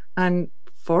 And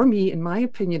for me, in my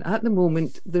opinion, at the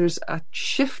moment, there's a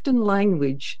shift in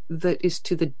language that is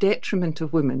to the detriment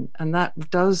of women. And that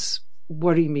does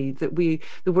worry me, that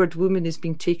the word woman is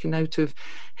being taken out of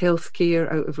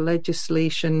healthcare, out of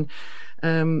legislation,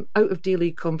 out of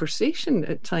daily conversation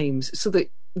at times, so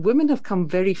that women have come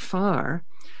very far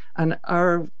and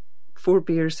our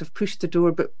forebears have pushed the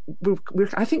door, but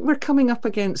I think we're coming up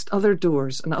against other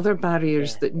doors and other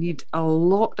barriers that need a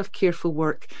lot of careful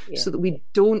work so that we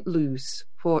don't lose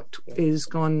what is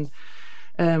gone.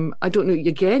 I don't know,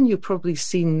 again, you've probably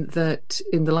seen that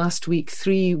in the last week,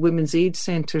 3 women's aid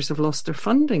centres have lost their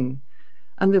funding.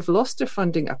 And they've lost their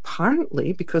funding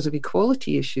apparently because of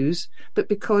equality issues, but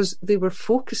because they were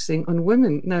focusing on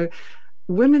women. Now,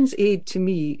 women's aid to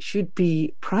me should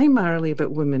be primarily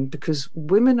about women, because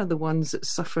women are the ones that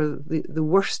suffer the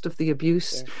worst of the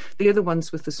abuse. They're the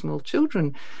ones with the small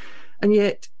children. And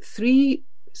yet 3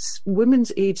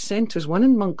 women's aid centres, one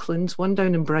in Monklands, one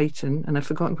down in Brighton, and I've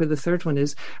forgotten where the third one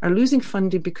is, are losing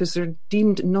funding because they're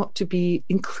deemed not to be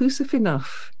inclusive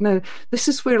enough. Now, this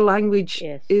is where language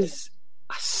is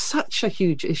such a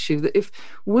huge issue, that if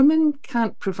women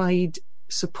can't provide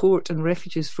support and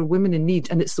refuges for women in need,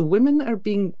 and it's the women that are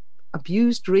being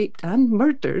abused, raped and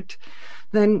murdered,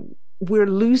 then we're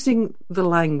losing the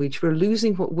language, we're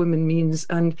losing what women means.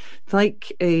 And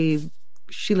like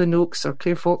Sheila Noakes or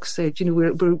Claire Fox said,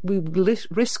 we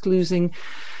risk losing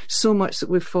so much that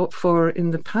we've fought for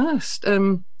in the past.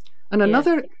 And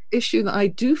another issue that I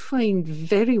do find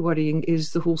very worrying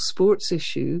is the whole sports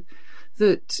issue,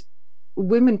 that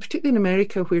women, particularly in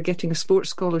America, where getting a sports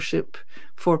scholarship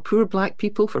for poor black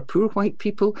people, for poor white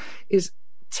people, is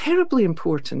terribly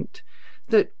important.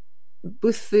 That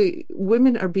with the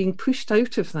women are being pushed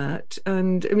out of that.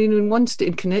 And I mean, in one state,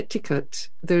 in Connecticut,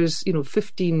 there's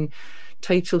 15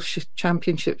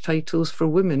 championship titles for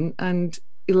women, and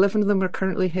 11 of them are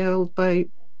currently held by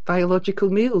biological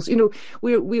males.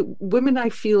 We women, I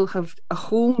feel, have a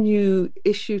whole new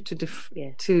issue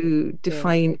to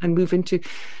define and move into.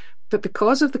 But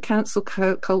because of the cancel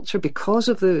culture, because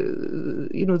of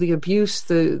the abuse,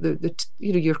 the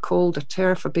you're called a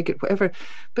TERF, a bigot, whatever.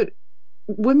 But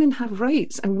women have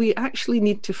rights, and we actually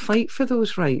need to fight for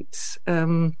those rights.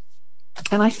 And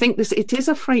I think it is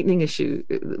a frightening issue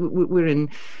we're in.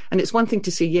 And it's one thing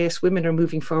to say, yes, women are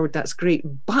moving forward, that's great.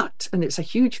 But, and it's a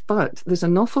huge but, there's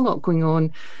an awful lot going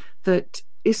on that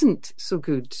isn't so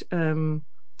good. And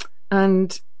I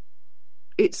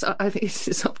think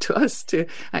it's up to us to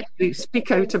actually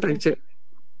speak out about it.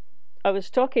 I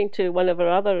was talking to one of our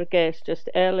other guests just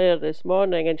earlier this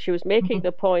morning, and she was making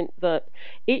the point that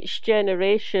each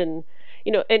generation,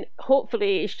 and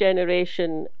hopefully each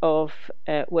generation of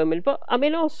women, but I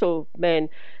mean also men,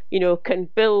 can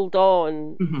build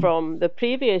on from the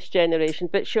previous generation.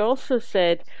 But she also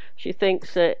said she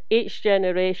thinks that each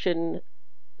generation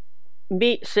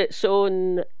meets its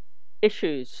own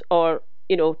issues, or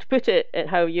to put it at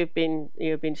how you've been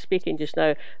speaking just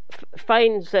now,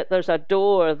 finds that there's a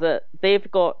door that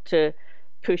they've got to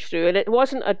push through, and it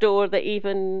wasn't a door that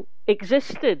even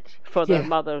existed for their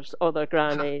mothers or their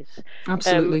grannies.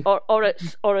 Absolutely.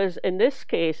 Or as in this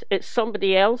case, it's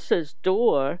somebody else's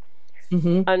door,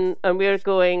 and we're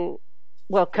going,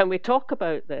 well, can we talk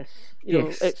about this?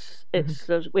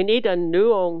 We need a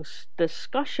nuanced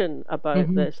discussion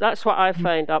about this. That's what I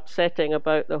find upsetting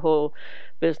about the whole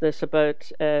business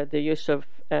about the use of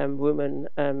women.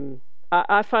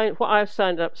 I find what I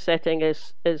find upsetting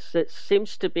is it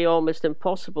seems to be almost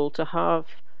impossible to have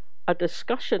a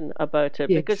discussion about it,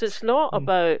 because it's not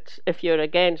about if you're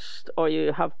against or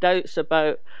you have doubts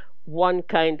about one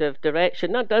kind of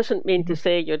direction. That doesn't mean to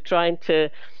say you're trying to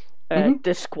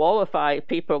disqualify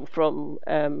people from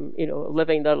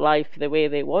living their life the way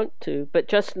they want to, but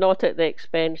just not at the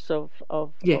expense of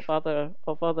other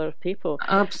people.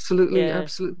 Absolutely.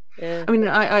 Yeah. I mean,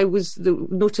 I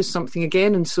noticed something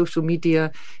again in social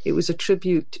media. It was a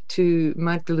tribute to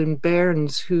Magdalene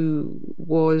Burns, who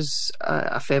was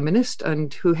a feminist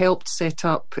and who helped set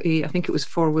up I think it was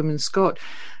For Women Scott,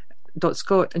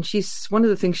 and one of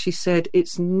the things she said,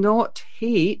 it's not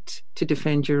hate to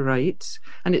defend your rights,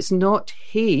 and it's not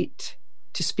hate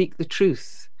to speak the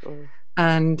truth.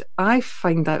 And I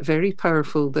find that very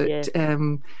powerful, that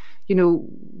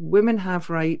women have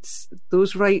rights.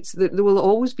 Those rights, there will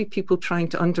always be people trying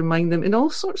to undermine them in all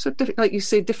sorts of different, like you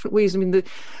say, different ways. I mean,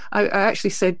 I actually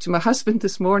said to my husband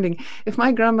this morning, if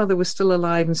my grandmother was still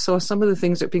alive and saw some of the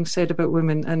things that are being said about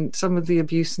women and some of the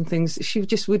abuse and things, she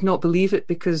just would not believe it,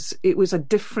 because it was a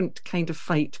different kind of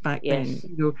fight back then.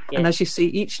 And as you say,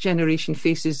 each generation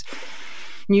faces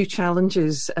new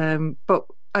challenges,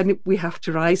 and we have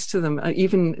to rise to them,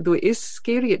 even though it is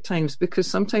scary at times, because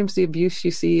sometimes the abuse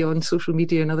you see on social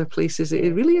media and other places,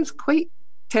 it really is quite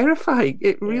terrifying.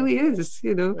 It really is,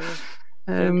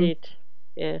 Indeed.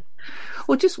 Yeah.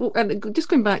 Well, just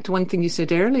going back to one thing you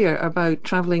said earlier about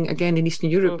travelling again in Eastern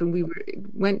Europe, and we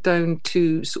went down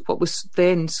to what was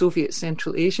then Soviet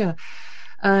Central Asia,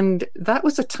 and that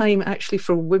was a time actually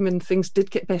for women, things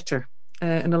did get better.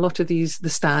 And a lot of the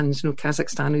stands,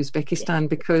 Kazakhstan, Uzbekistan,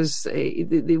 because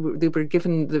they were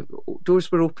given, the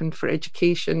doors were opened for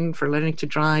education, for learning to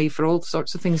drive, for all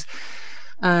sorts of things,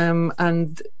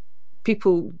 and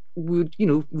people would,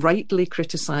 rightly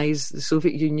criticise the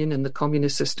Soviet Union and the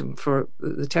communist system for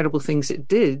the terrible things it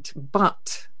did.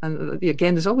 But, and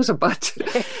again, there's always a but.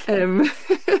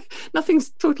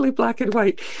 Nothing's totally black and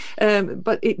white,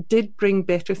 but it did bring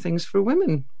better things for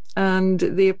women. And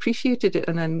they appreciated it,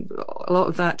 and then a lot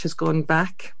of that has gone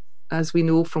back, as we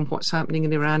know from what's happening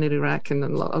in Iran and Iraq and a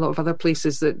lot of other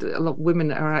places, that a lot of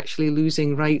women are actually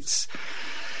losing rights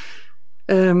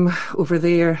over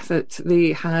there that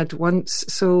they had once.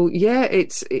 So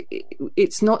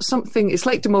it's not something. It's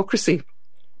like democracy.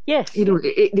 Yes,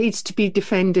 it needs to be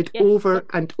defended over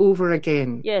and over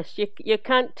again. Yes, you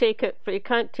can't take it. You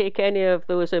can't take any of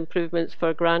those improvements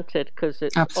for granted, because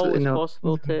it's always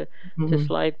possible to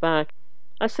slide back.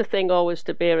 That's the thing always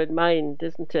to bear in mind,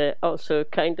 isn't it? Also,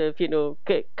 kind of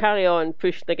carry on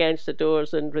pushing against the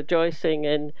doors and rejoicing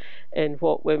in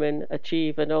what women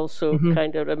achieve, and also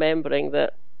kind of remembering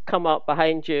that come up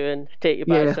behind you and take you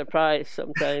by surprise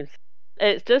sometimes.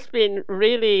 It's just been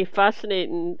really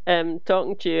fascinating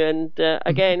talking to you, and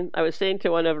again, I was saying to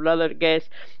one of our other guests,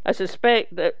 I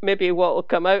suspect that maybe what will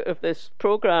come out of this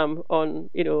programme on,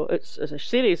 it's a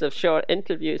series of short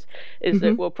interviews, is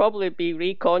that we'll probably be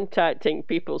recontacting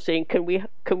people saying, can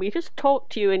we just talk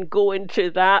to you and go into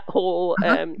that whole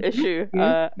issue,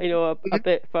 a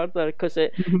bit further, because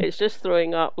it's just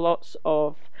throwing up lots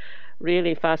of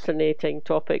really fascinating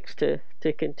topics to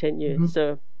continue.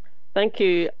 So thank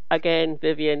you again,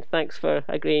 Vivienne. Thanks for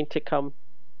agreeing to come.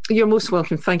 You're most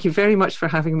welcome. Thank you very much for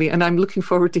having me. And I'm looking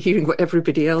forward to hearing what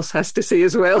everybody else has to say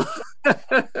as well.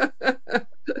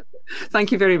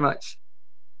 Thank you very much.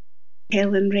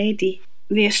 Helen Reddy.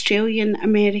 the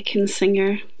Australian-American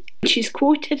singer. She's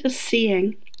quoted as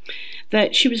saying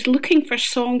that she was looking for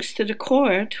songs to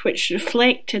record which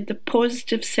reflected the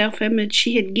positive self-image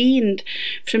she had gained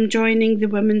from joining the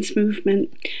women's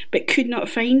movement, but could not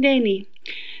find any.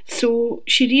 So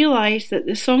she realised that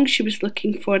the song she was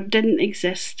looking for didn't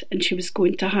exist and she was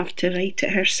going to have to write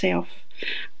it herself.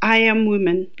 I Am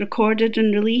Woman, recorded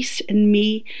and released in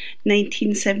May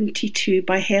 1972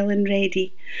 by Helen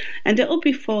Reddy, and it'll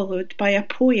be followed by a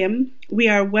poem, We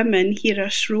Are Women, Hear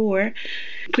Us Roar,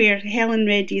 where Helen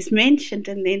Reddy is mentioned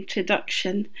in the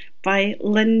introduction by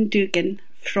Lynn Dugan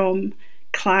from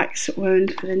Clark's Women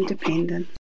for Independence.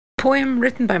 Poem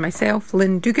written by myself,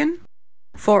 Lynn Dugan,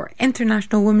 for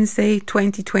International Women's Day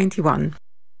 2021,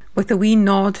 with a wee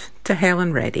nod to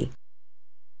Helen Reddy.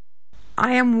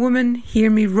 I am woman,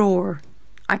 hear me roar.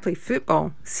 I play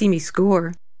football, see me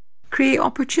score. Create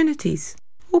opportunities,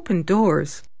 open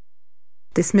doors.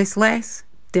 Dismiss less,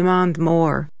 demand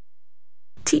more.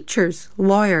 Teachers,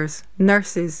 lawyers,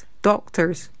 nurses,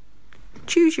 doctors.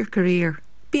 Choose your career,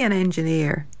 be an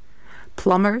engineer.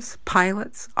 Plumbers,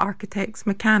 pilots, architects,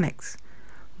 mechanics.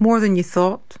 More than you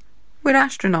thought, we're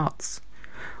astronauts.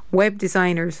 Web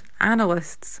designers,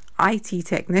 analysts, IT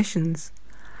technicians.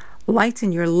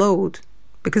 Lighten your load,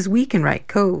 because we can write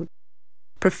code.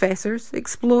 Professors,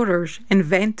 explorers,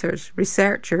 inventors,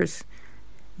 researchers.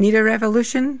 Need a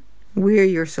revolution? We're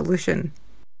your solution.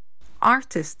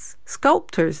 Artists,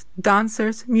 sculptors,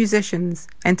 dancers, musicians.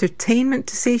 Entertainment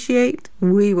to satiate?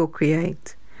 We will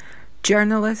create.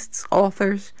 Journalists,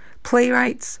 authors,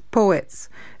 playwrights, poets.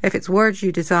 If it's words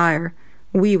you desire,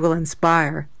 we will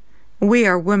inspire. We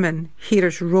are women, hear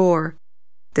us roar.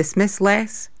 Dismiss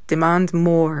less, demand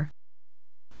more.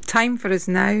 Time for us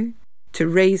now to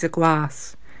raise a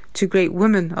glass to great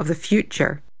women of the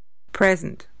future,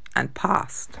 present and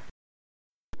past.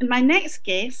 And my next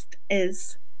guest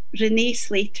is Renee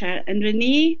Slater. And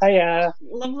Renee, Hiya.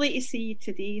 Lovely to see you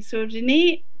today. So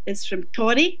Renee is from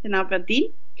Torry in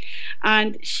Aberdeen,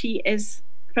 and she is,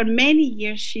 for many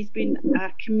years, she's been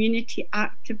a community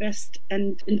activist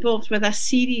and involved with a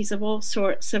series of all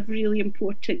sorts of really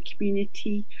important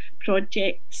community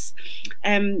projects.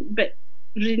 But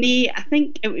Renee, I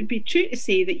think it would be true to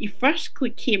say that you first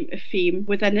came to fame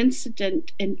with an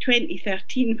incident in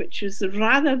 2013 which was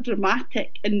rather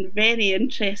dramatic and very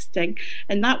interesting,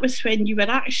 and that was when you were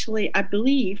actually, I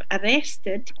believe,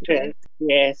 arrested.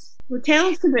 Yes. Well, tell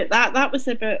us about that. That was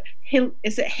about,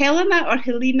 is it Helena or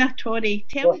Helena Torry?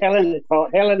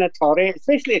 Helena Torry. It's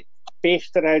basically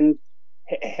based around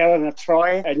Helena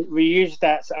Troy, and we used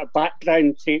that as a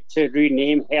background to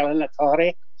rename Helena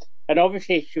Torry. And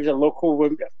obviously she was a local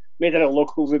woman, made her a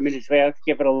local woman as well, to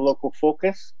give her a local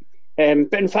focus.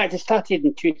 But in fact, it started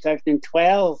in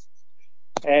 2012.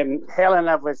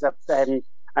 Helena was an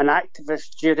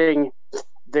activist during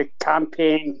the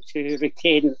campaign to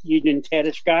retain Union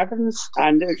Terrace Gardens.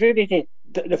 And it was really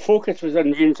the focus was on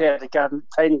Union Terrace Gardens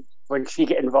time when she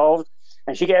got involved.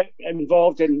 And she got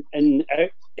involved in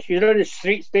she was on the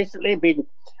streets basically,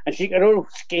 and she got her own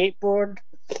skateboard.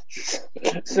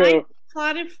 So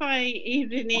clarify,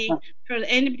 Renee, for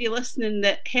anybody listening,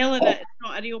 that Helena is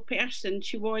not a real person.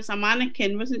 She was a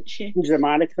mannequin, wasn't she? She was a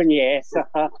mannequin, yes.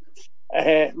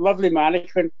 Lovely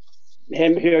mannequin,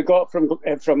 who I got from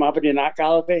Aberdeen Art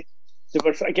Gallery. They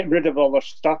were sort of getting rid of all their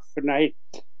stuff, and I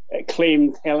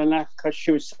claimed Helena because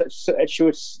she looked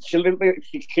like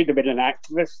she could have been an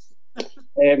activist.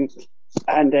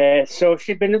 So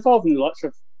she'd been involved in lots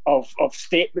of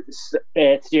statements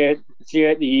throughout the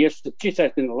years,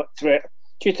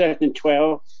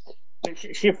 2012.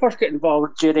 She first got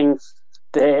involved during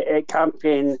the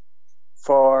campaign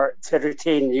to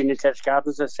retain Union Terrace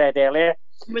Gardens, as I said earlier.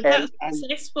 Was that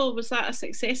successful? Was that a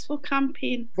successful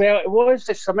campaign? Well, it was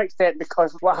to some extent,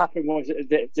 because what happened was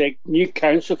that the new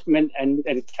council came in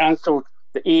and cancelled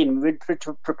the Ian Wood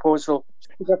proposal.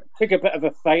 It took a bit of a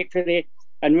fight for the.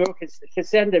 And we were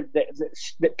concerned that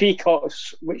the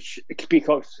Peacocks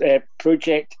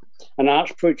project, an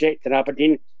arts project in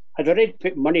Aberdeen, had already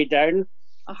put money down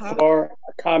for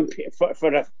a campaign,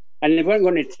 and they weren't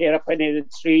going to tear up any of the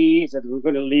trees, and they were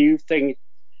going to leave things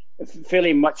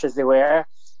fairly much as they were,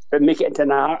 but make it into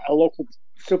a local,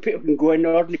 so people can go in,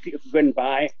 ordinary people can go and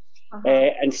buy.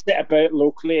 And sit about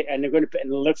locally, and they're going to put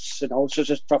in lifts and all sorts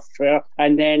of stuff there.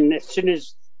 And then as soon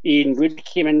as Ian Wood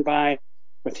came in by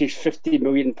with his £50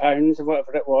 million or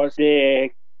whatever it was, the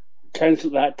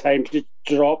council at that time just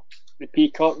dropped the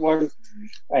Peacock one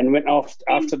and went off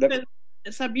after the.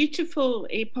 It's a beautiful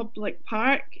public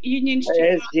park, Union Street.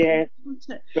 It is, yeah.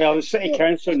 Well, the City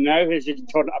Council now has just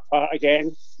torn it apart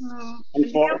again.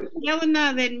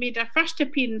 Helena then made her first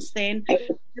appearance then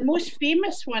The most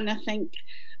famous one, I think,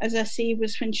 as I say,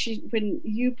 was when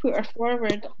you put her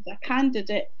forward as a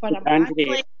candidate for a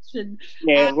election.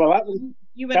 Yeah, well, that was...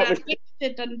 You were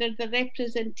arrested under the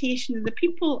Representation of the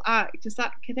People Act, is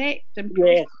that correct?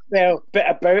 Yeah, well, but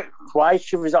about why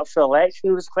she was up for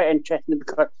election was quite interesting,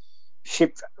 because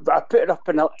I put her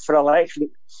up for election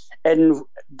in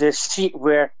the seat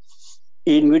where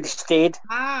Ian Wood stayed.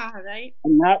 Ah, right.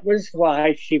 And that was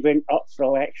why she went up for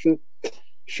election.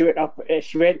 She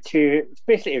went to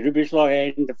basically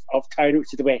Rubislaw end of town,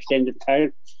 which is the west end of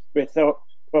town. We thought,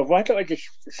 well, why don't I just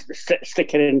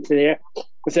stick it into there?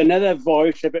 With another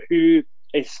voice about who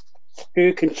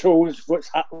controls what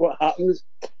happens,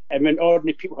 and when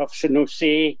ordinary people have no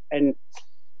say in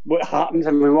what happens,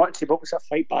 and we want to be able to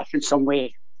fight back in some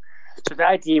way. So the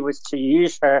idea was to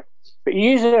use her, but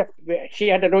she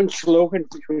had her own slogan,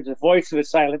 which was the voice of the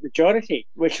silent majority,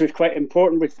 which was quite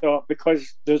important, we thought,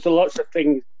 because there's lots of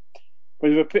things.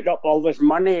 When we were putting up all this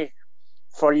money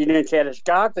for Union Terrace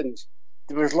Gardens,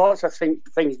 there was lots of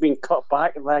things being cut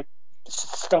back, like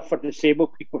stuff for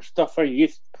disabled people, stuff for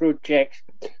youth projects,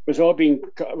 was all being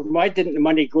cut. Why didn't the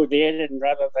money go there and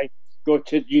rather like go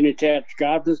to Union Terrace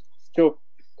Gardens? So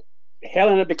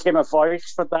Helena became a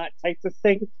voice for that type of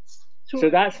thing. So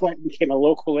that's why it became a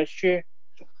local issue.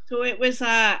 So it was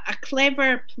a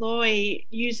clever ploy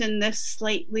using this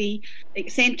slightly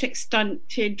eccentric stunt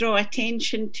to draw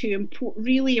attention to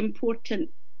really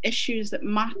important issues that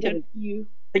matter to you.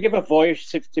 To give a voice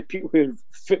to people who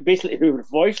were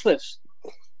voiceless,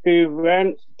 who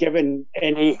weren't given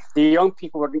any. The young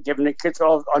people weren't given. The kids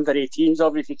all under 18s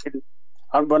obviously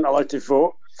weren't allowed to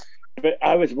vote. But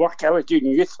I was doing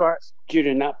youth work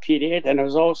during that period, and I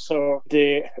was also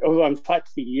in fact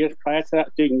 3 years prior to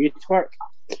that doing youth work.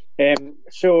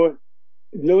 So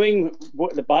knowing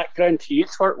what the background to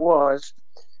youth work was,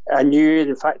 I knew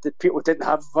in fact that people didn't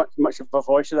have much of a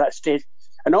voice at that stage.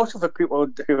 And also for people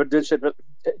who were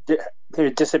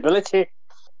disability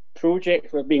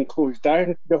projects were being closed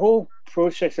down, the whole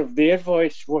process of their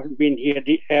voice wasn't being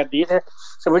heard either.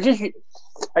 So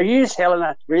I used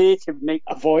Helena really to make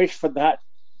a voice for that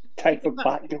type of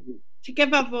background. To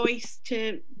give a voice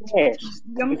to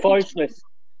young voiceless,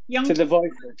 to the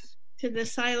voiceless, to the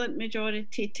silent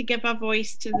majority, to give a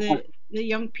voice to the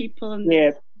young people.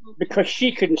 Because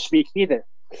she couldn't speak either,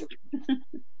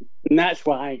 and that's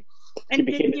why. And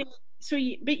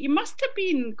but you must have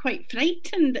been quite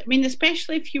frightened. I mean,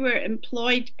 especially if you were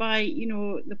employed by,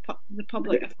 the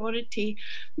public authority.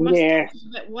 Must have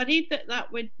been a bit worried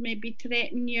that would maybe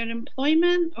threaten your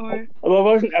employment, or. Well,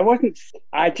 I wasn't.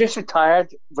 I just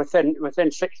retired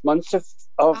within 6 months of.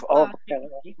 I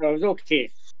was okay,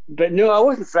 but no, I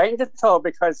wasn't frightened at all,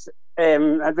 because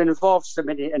I'd been involved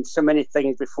in so many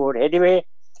things before anyway.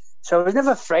 So I was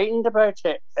never frightened about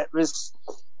it. It was,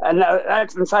 and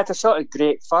in fact, I thought it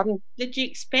great fun. Did you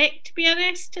expect to be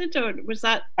arrested, or was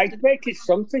that? I expected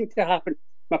something to happen.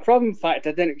 My problem, in fact,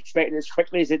 I didn't expect it as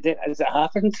quickly as it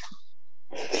happened.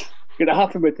 It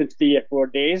happened within 3 or 4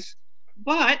 days.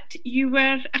 But you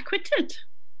were acquitted.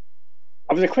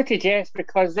 I was acquitted, yes,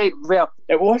 because it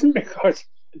wasn't because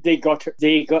they got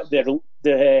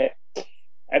it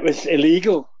was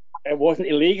illegal. It wasn't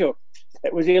illegal.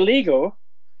 It was illegal.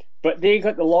 But they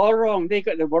got the law wrong. They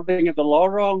got the wording of the law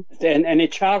wrong. And they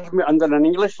charged me under an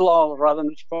English law rather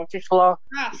than a Scottish law.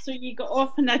 So you got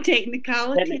off on a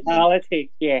technicality.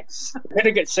 Technicality, yes. I could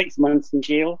have got 6 months in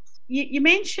jail. You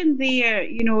mentioned there,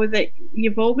 that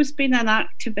you've always been an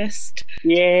activist.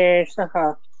 Yes,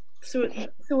 So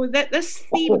that this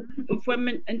theme of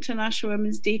International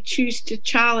Women's Day, choose to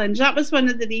challenge, that was one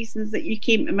of the reasons that you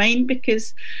came to mind,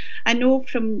 because I know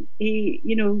from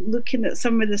looking at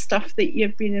some of the stuff that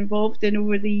you've been involved in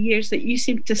over the years that you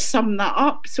seem to sum that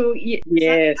up. So yes,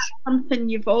 that's something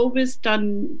you've always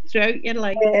done throughout your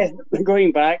life.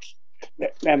 Going back,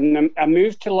 I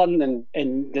moved to London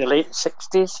in the late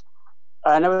 60s.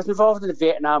 And I was involved in the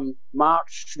Vietnam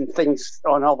March and things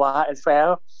on all that as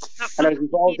well. And I was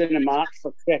involved in the march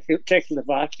for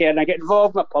Czechoslovakia. And I get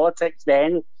involved in my politics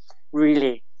then,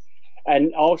 really.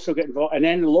 And also get involved. And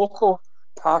then the local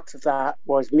part of that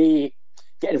was me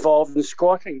getting involved in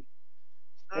squatting.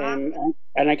 And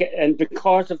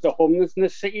because of the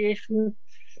homelessness situation,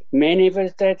 many of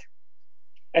us did.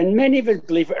 And many of us,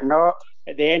 believe it or not,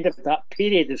 at the end of that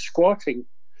period of squatting,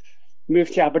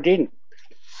 moved to Aberdeen.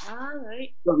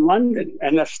 Right. From London,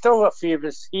 and there's still a few of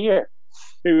us here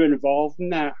who were involved in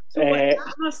that. So that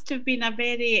must have been a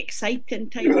very exciting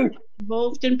time,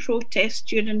 involved in protest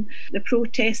during the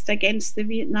protest against the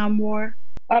Vietnam War.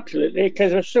 Absolutely,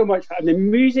 because there's so much, and the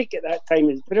music at that time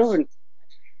is brilliant.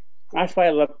 That's why I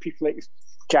love people like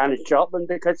Janis Joplin,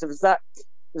 because there was that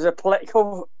there's a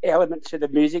political element to the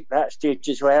music that stage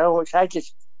as well, which I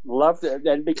just loved,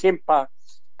 and became part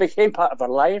of our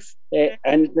life.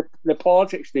 And the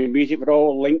politics and the music were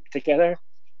all linked together.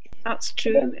 That's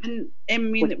true. And I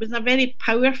mean, it was a very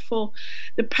powerful,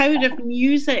 the power of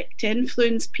music to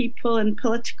influence people and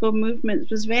political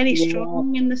movements was very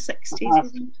strong in the 60s,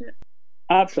 wasn't it?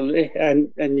 Absolutely.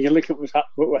 And you look at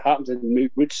what happened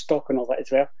in Woodstock and all that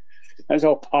as well. That was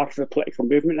all part of the political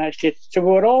movement actually. So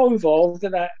we were all involved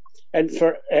in that. And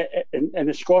for in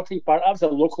the squatting part, that was a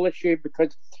local issue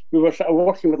because we were sort of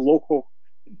working with local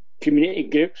community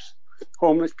groups,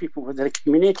 homeless people within the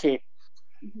community.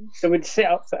 Mm-hmm. So we'd set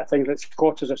up things like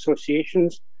squatters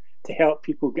associations to help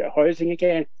people get housing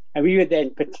again, and we would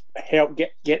then help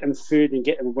get them food and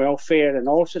get them welfare and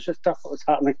all sorts of stuff that was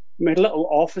happening. We had little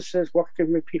offices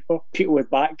working with people with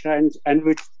backgrounds, and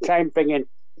we'd try and bring in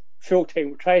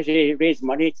full-time, try to raise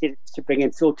money to bring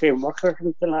in full-time workers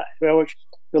and that as well, which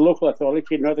the local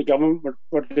authority nor the government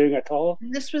were doing at all.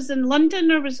 This was in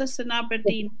London, or was this in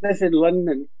Aberdeen? This is in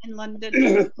London. In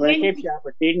London. When I came to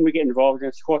Aberdeen, we get involved in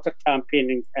a squatter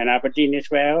campaign in Aberdeen as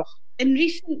well. In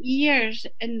recent years,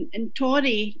 in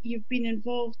Tory, you've been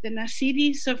involved in a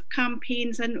series of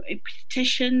campaigns and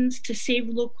petitions to save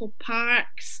local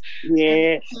parks,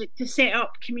 yes, to set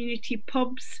up community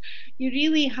pubs. You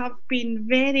really have been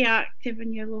very active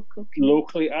in your local community.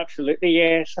 Locally, absolutely,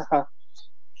 yes.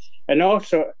 And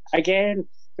also, again,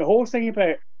 the whole thing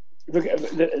about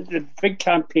the big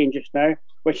campaign just now,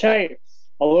 which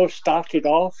although started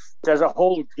off, there's a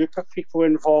whole group of people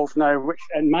involved now,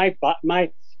 and my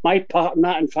part in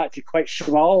that, in fact, is quite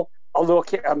small, although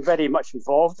I'm very much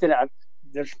involved in it.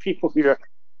 There's people who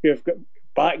have got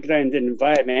background in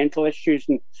environmental issues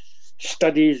and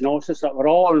studies and all sorts of stuff. We're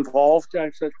all involved, so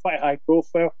it's quite high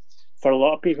profile for a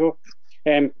lot of people.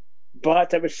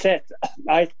 But it was set.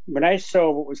 When I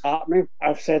saw what was happening,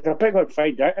 I said, I better go and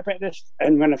find out about this.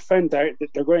 And when I found out that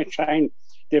they're going to try and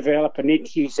develop an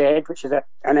ETZ, which is an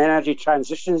energy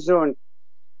transition zone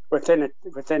within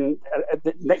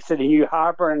next to the new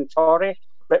harbour in Tory, a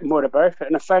bit more about it.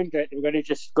 And I found out they were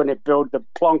going to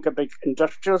plonk a big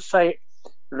industrial site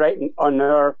right on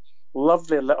our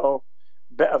lovely little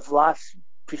bit of last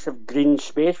piece of green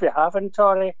space we have in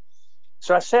Tory.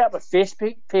 So I set up a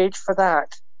Facebook page for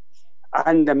that.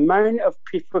 And the amount of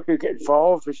people who get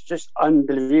involved was just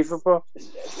unbelievable.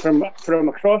 From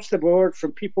across the board,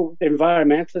 from people,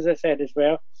 environmentalists, as I said as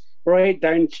well, right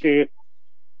down to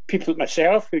people like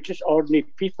myself, who are just ordinary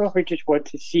people who just want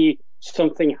to see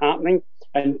something happening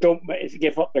and don't want to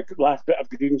give up the last bit of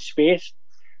green space.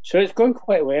 So it's going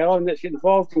quite well, and it's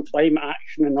involved in climate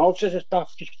action and all sorts of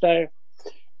stuff just now.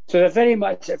 So they're very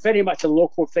much a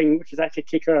local thing, which is actually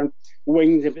taking on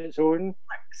wings of its own.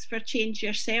 For change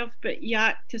yourself, but you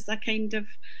act as a kind of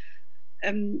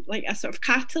like a sort of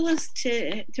catalyst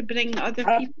to bring other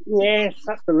people. Yes,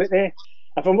 absolutely.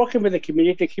 If I'm working with the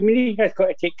community has got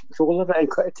to take control of it and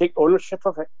got to take ownership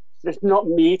of it. It's not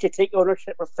me to take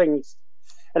ownership of things.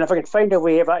 And if I can find a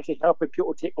way of actually helping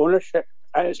people take ownership,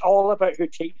 and it's all about who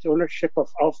takes ownership of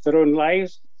their own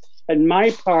lives. And my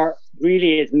part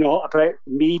really is not about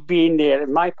me being there.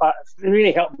 And my part is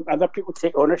really helping other people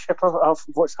take ownership of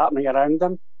what's happening around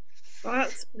them. Well,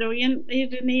 that's brilliant,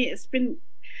 Renee. It's been,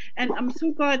 and I'm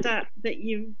so glad that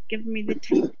you've given me the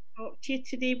time to talk to you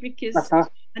today, because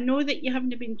I know that you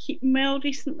haven't been keeping well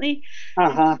recently.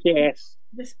 Yes.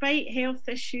 Despite health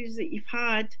issues that you've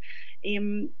had,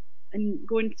 and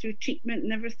going through treatment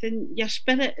and everything, your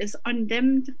spirit is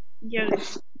undimmed.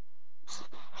 Yes.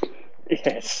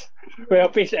 Well,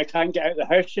 basically, I can't get out of the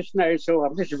house just now, so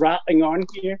I'm just rattling on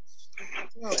here.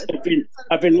 Well,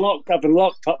 I've been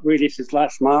locked up really since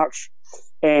last March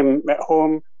at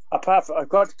home. Apart from, I've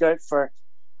got to go out for,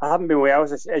 I haven't been well,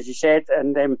 as you said,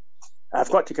 and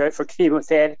I've got to go out for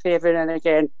chemotherapy every now and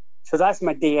again. So that's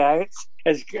my day out.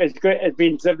 It's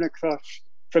been driven across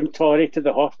from Tory to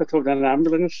the hospital in an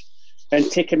ambulance and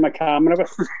taking my camera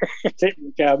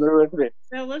with me.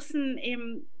 Well,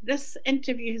 listen, this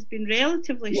interview has been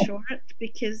relatively short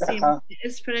because it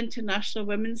is for International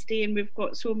Women's Day and we've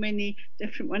got so many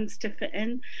different ones to fit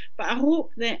in. But I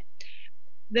hope that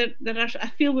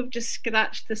I feel we've just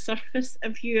scratched the surface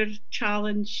of your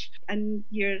challenge and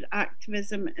your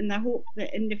activism, and I hope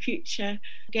that in the future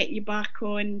get you back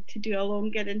on to do a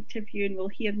longer interview and we'll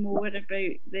hear more about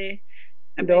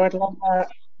I'd love that.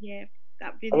 Yeah.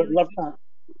 I would love that.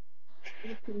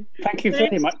 Thank you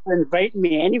very much for inviting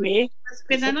me anyway. It's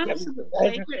been an absolute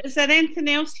pleasure. Is there anything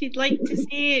else you'd like to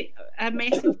say, a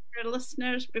message for our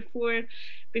listeners before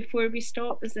we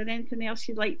stop? Is there anything else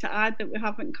you'd like to add that we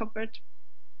haven't covered?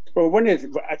 Well,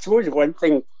 I suppose one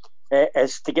thing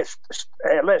is to get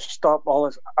let's stop all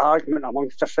this argument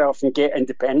amongst ourselves and get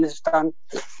independence done.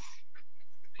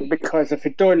 Because if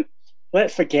we don't,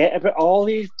 let's forget about all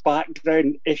these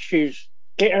background issues.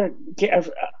 Get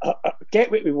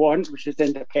what we want, which is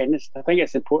independence. I think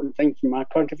it's an important thing from my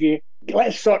point of view.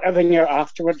 Let's sort everything out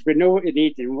afterwards. We know what we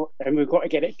need, and we've got to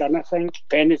get it done. I think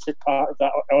independence is part of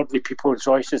that ordinary people's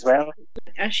choice as well.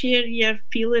 I share your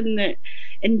feeling that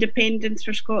independence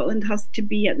for Scotland has to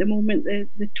be at the moment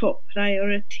the top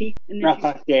priority.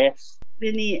 Yes.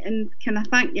 Vinny, and can I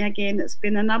thank you again? It's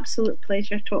been an absolute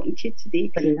pleasure talking to you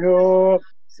today. No,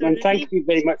 and thank you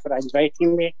very much for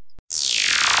inviting me.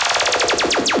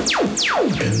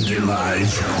 Indie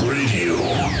Live Radio.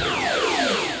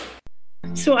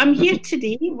 So I'm here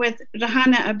today with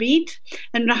Rahana Abid,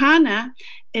 and Rahana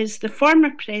is the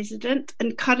former president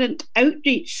and current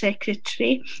outreach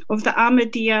secretary of the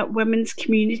Ahmadiyya Women's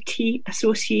Community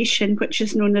Association, which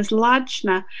is known as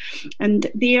Lajna, and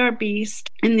they are based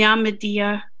in the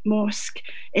Ahmadiyya Mosque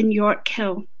in York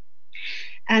Hill.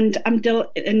 And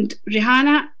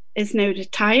Rahana is now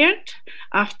retired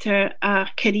after a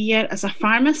career as a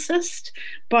pharmacist,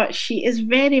 but she is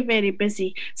very, very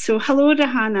busy. So hello,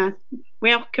 Rahana.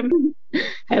 Welcome.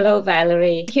 Hello,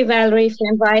 Valerie. Thank you, Valerie, for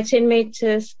inviting me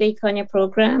to speak on your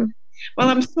programme. Well,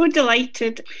 I'm so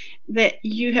delighted that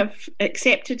you have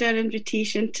accepted our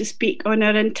invitation to speak on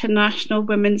our International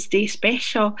Women's Day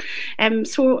special.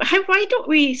 Why don't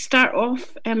we start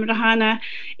off, Rahana?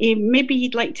 Maybe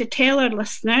you'd like to tell our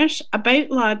listeners about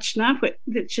Lajna,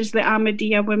 which is the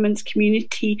Ahmadiyya Women's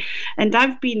Community. And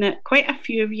I've been at quite a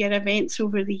few of your events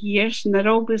over the years, and they're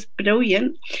always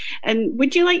brilliant. And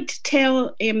would you like to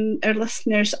tell our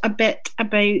listeners a bit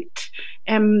about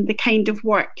the kind of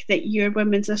work that your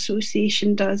Women's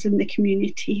Association does in the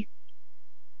community?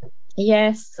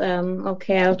 Yes,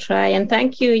 okay, I'll try. And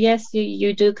thank you. Yes,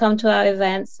 you do come to our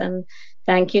events, and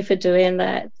thank you for doing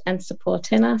that and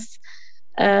supporting us.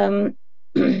 The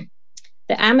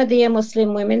Ahmadiyya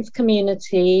Muslim Women's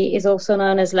Community is also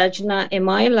known as Lajna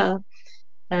Imaila,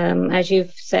 as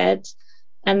you've said,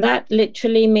 and that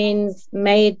literally means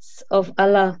Maids of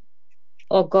Allah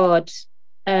or God.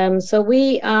 So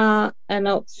we are an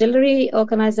auxiliary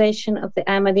organization of the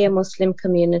Ahmadiyya Muslim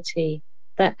community.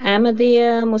 The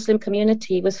Ahmadiyya Muslim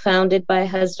community was founded by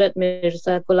Hazrat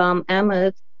Mirza Ghulam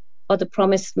Ahmad, or the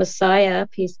Promised Messiah,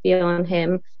 peace be on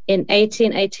him, in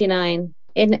 1889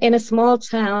 in a small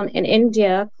town in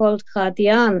India called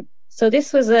Qadian. So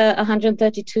this was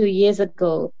 132 years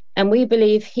ago, and we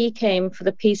believe he came for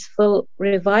the peaceful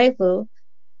revival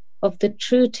of the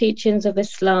true teachings of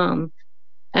Islam,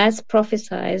 as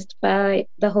prophesied by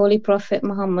the Holy Prophet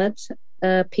Muhammad,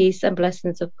 peace and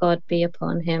blessings of God be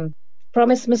upon him.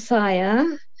 Promised Messiah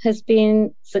has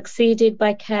been succeeded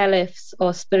by caliphs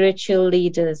or spiritual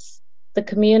leaders. The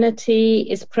community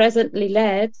is presently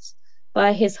led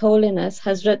by His Holiness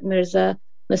Hazrat Mirza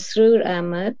Masroor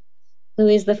Ahmad, who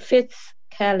is the 5th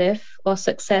caliph or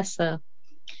successor,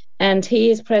 and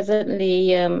he is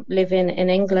presently living in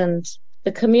England.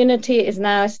 The community is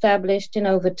now established in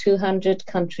over 200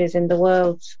 countries in the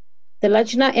world. The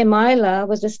Lajna Imaila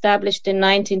was established in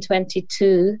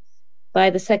 1922 by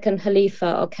the second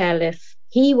Khalifa or Caliph.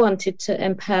 He wanted to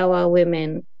empower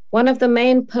women. One of the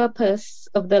main purposes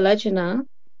of the Lajna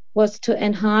was to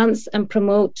enhance and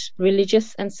promote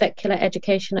religious and secular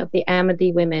education of the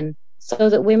Ahmadi women, so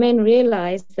that women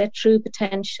realize their true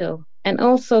potential, and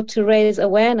also to raise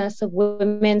awareness of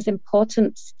women's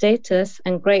important status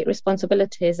and great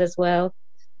responsibilities as well,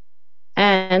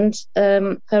 and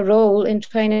her role in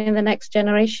training the next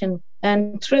generation.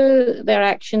 And through their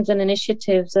actions and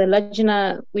initiatives, the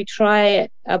Lajna, we try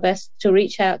our best to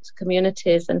reach out to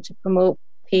communities and to promote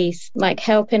peace. Like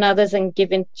helping others and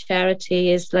giving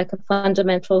charity is like a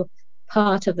fundamental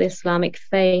part of the Islamic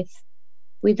faith.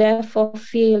 We therefore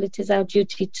feel it is our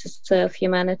duty to serve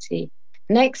humanity.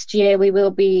 Next year, it will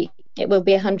be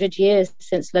 100 years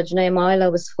since Lajna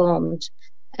Imaila was formed.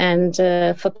 And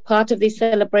for part of these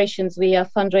celebrations, we are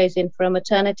fundraising for a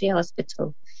maternity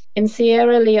hospital. In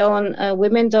Sierra Leone,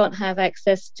 women don't have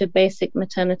access to basic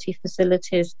maternity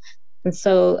facilities, and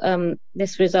so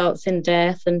this results in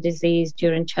death and disease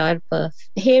during childbirth.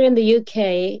 Here in the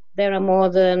UK, there are more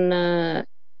than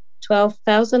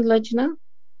 12,000 Lajna,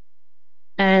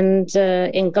 and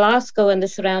in Glasgow and the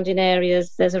surrounding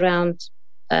areas, there's around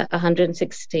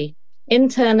 160.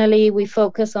 Internally, we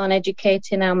focus on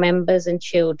educating our members and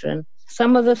children.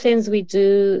 Some of the things we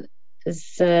do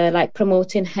is like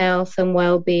promoting health and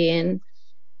well-being,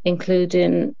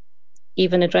 including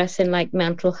even addressing like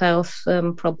mental health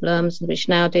problems, which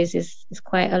nowadays is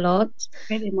quite a lot.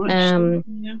 Very much.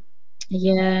 Yeah.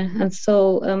 Yeah, and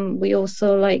so we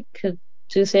also like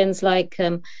do things like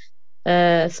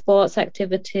sports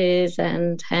activities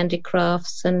and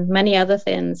handicrafts and many other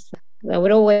things.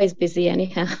 We're always busy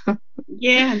anyhow.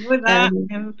 Yeah, I know that.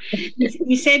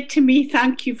 You said to me,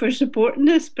 "Thank you for supporting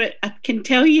us," but I can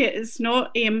tell you, it's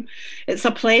not. It's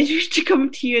a pleasure to come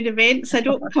to your events. I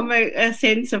don't come out a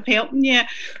sense of helping you.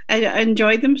 I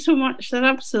enjoy them so much. They're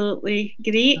absolutely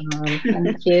great.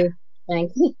 Thank you.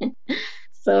 Thank you.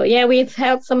 So yeah, we've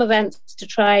held some events to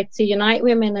try to unite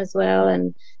women as well,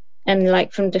 and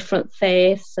like from different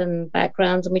faiths and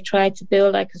backgrounds, and we try to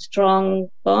build like a strong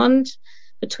bond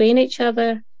between each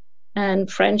other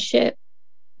and friendship,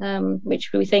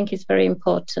 which we think is very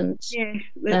important. Yeah.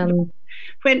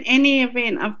 When any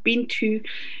event I've been to,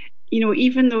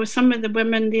 even though some of the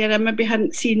women there, I maybe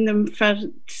hadn't seen them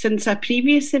since a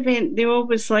previous event, they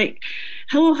always like,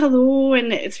 hello,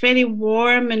 and it's very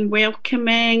warm and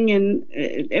welcoming, and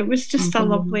it was just a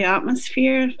lovely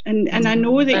atmosphere. And I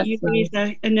know that you raised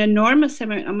an enormous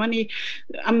amount of money.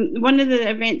 One of the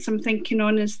events I'm thinking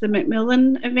on is the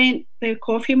Macmillan event, the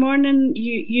coffee morning.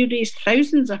 You raised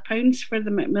thousands of pounds for the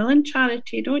Macmillan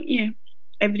charity, don't you?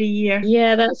 Every year.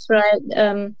 Yeah, that's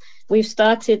right. We've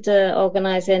started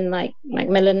organising like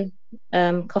Macmillan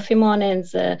coffee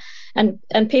mornings,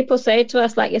 and people say to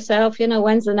us, like yourself,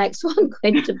 when's the next one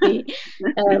going to be?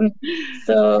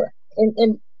 So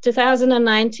in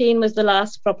 2019 was the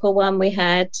last proper one we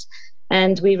had,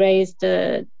 and we raised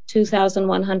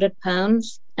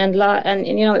 £2,100, and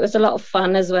it was a lot of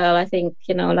fun as well. I think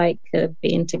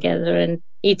being together and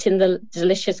eating the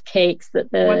delicious cakes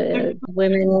that the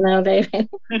women, they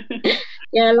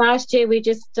yeah, last year we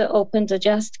just opened a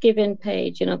Just Giving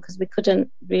page, because we couldn't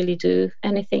really do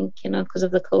anything, because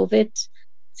of the COVID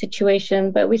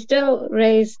situation, but we still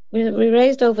raised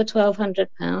over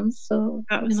 £1,200. So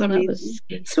that was amazing.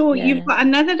 So yeah. You've got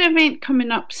another event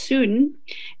coming up soon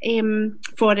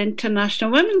for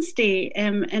International Women's Day,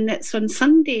 and it's on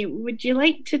Sunday. Would you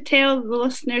like to tell the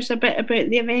listeners a bit about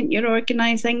the event you're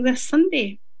organising this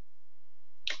Sunday?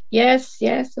 Yes,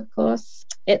 of course.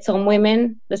 It's on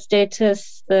women, the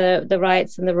status, the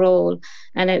rights and the role,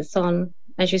 and it's on,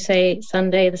 as you say,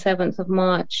 Sunday the 7th of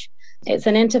March. It's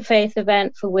an interfaith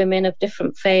event for women of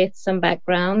different faiths and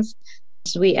backgrounds.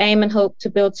 So we aim and hope to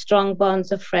build strong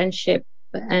bonds of friendship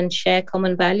and share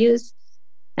common values,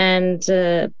 and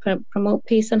promote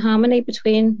peace and harmony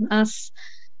between us.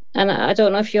 And I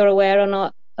don't know if you're aware or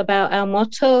not about our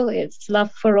motto. It's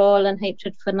love for all and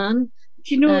hatred for none.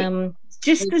 Do you know,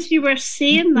 just as you were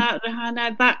saying that,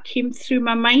 Rohanna, that came through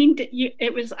my mind.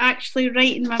 It was actually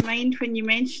right in my mind when you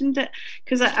mentioned it,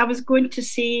 because I was going to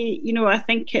say, I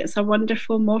think it's a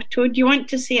wonderful motto. Do you want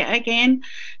to say it again,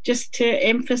 just to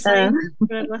emphasise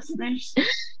for our listeners?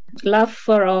 Love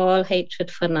for all,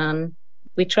 hatred for none.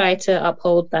 We try to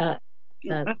uphold that.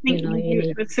 I think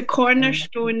it's the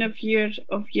cornerstone of your.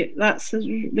 That's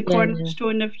the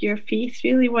cornerstone of your faith.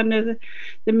 Really, one of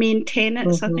the main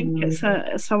tenets. I think it's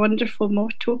a wonderful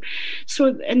motto.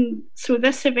 So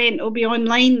this event will be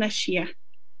online this year.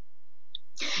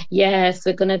 Yes,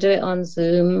 we're going to do it on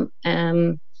Zoom.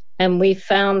 And we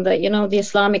found that the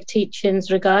Islamic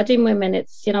teachings regarding women,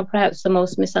 it's perhaps the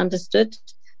most misunderstood.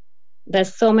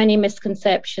 There's so many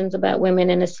misconceptions about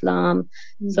women in Islam.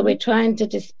 So we're trying to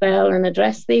dispel and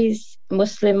address these.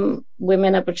 Muslim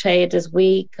women are portrayed as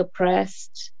weak,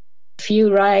 oppressed,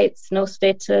 few rights, no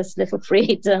status, little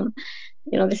freedom.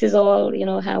 This is all,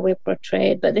 how we're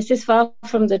portrayed. But this is far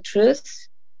from the truth.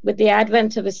 With the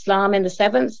advent of Islam in the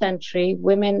 7th century,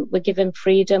 women were given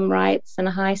freedom, rights, and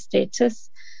a high status.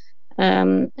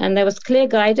 And there was clear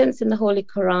guidance in the Holy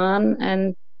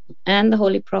Quran and the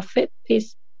Holy Prophet,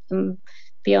 peace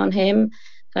be on him,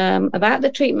 about the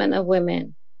treatment of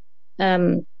women.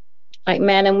 Like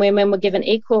men and women were given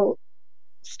equal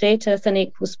status and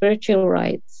equal spiritual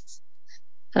rights.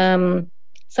 Some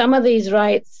of these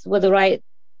rights were the right,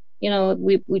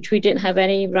 which we didn't have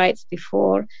any rights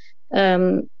before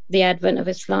the advent of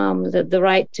Islam. The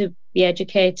right to be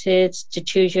educated, to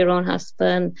choose your own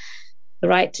husband, the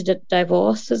right to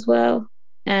divorce as well,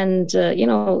 and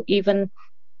even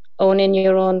owning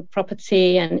your own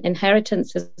property and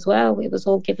inheritance as well. It was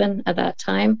all given at that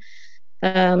time.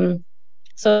 So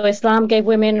Islam gave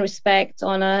women respect,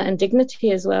 honor, and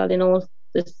dignity as well in all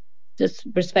the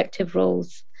respective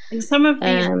roles. And some of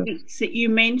these things that you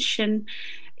mention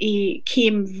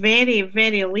came very,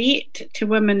 very late to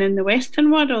women in the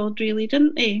Western world, really,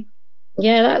 didn't they?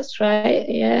 Yeah, that's right.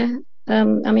 Yeah.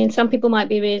 Some people might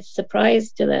be really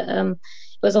surprised that it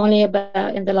was only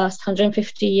about in the last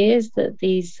 150 years that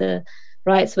these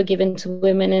rights were given to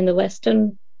women in the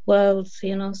Western world, so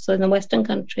in the Western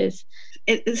countries.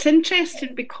 It's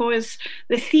interesting because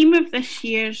the theme of this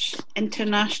year's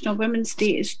International Women's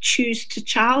Day is Choose to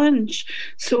Challenge.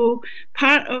 So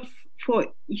part of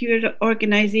what your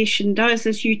organisation does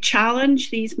is you challenge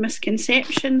these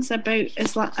misconceptions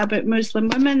about Muslim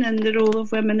women and the role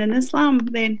of women in Islam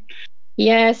then.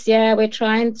 Yes, we're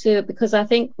trying to, because I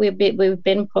think we've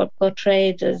been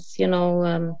portrayed as,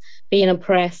 being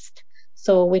oppressed.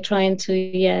 So we're trying to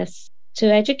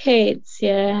educate,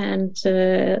 and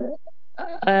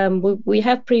we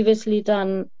have previously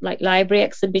done like library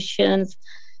exhibitions,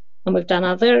 and we've done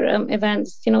other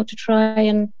events, to try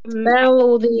and spell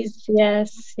all these.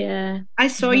 Yes, yeah. I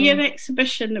saw your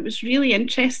exhibition. It was really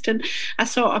interesting. I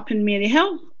saw it up in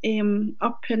Maryhill,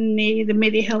 up in the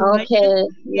Maryhill. Okay,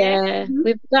 yeah.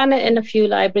 We've done it in a few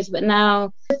libraries, but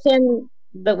now the thing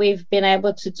that we've been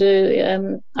able to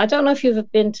do, I don't know if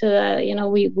you've been to,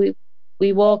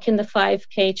 we walk in the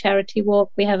 5K charity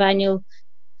walk. We have annual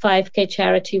 5K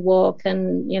charity walk,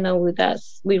 and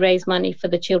we raise money for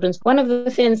the children's. One of the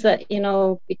things that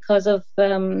because of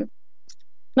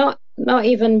not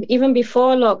even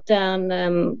before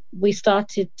lockdown, we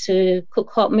started to cook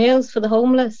hot meals for the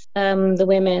homeless, the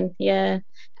women,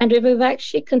 and we've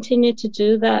actually continued to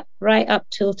do that right up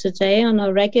till today on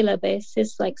a regular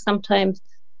basis, like sometimes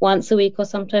once a week or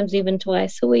sometimes even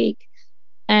twice a week.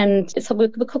 And so we're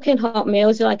cooking hot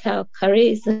meals like our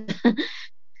curries.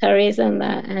 Curries and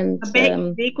that, and I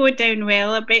bet they go down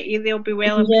well. I bet you they'll be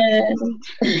well.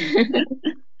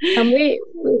 And we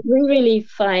really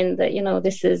find that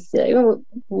this is that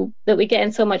we're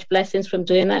getting so much blessings from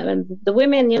doing that, and the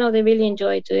women they really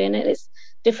enjoy doing it. It's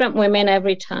different women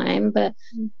every time, but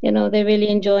they really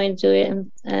enjoy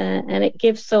doing it, and it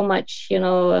gives so much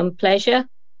pleasure.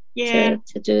 To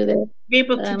do this, be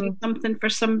able to do something for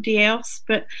somebody else,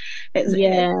 but it's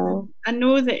I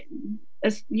know that.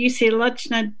 As you say,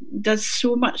 Lajna does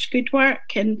so much good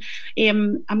work, and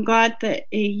I'm glad that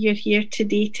you're here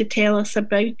today to tell us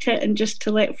about it and just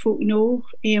to let folk know.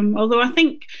 Although I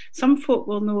think some folk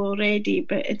will know already,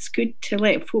 but it's good to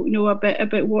let folk know a bit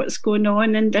about what's going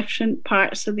on in different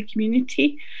parts of the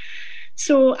community.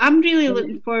 So I'm really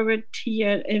looking forward to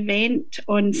your event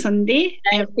on Sunday.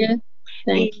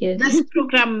 Thank you. This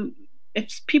programme,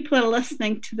 if people are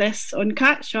listening to this on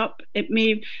catch up,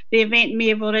 the event may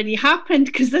have already happened,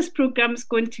 because this programme is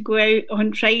going to go out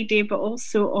on Friday, but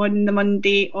also on the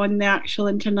Monday on the actual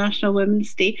International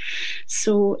Women's Day.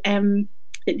 So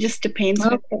it just depends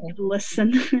when people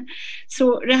listen.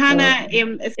 So Rehanna,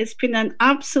 it's been an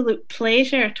absolute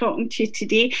pleasure talking to you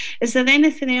today. Is there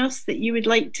anything else that you would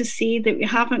like to say that we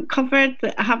haven't covered,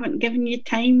 that I haven't given you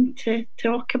time to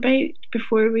talk about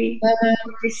before we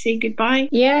say goodbye?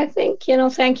 I think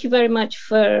thank you very much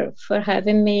for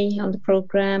having me on the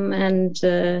programme, and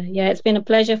it's been a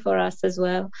pleasure for us as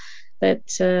well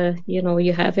that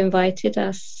you have invited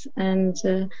us, and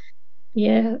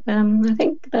I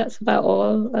think that's about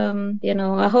all.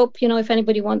 I hope if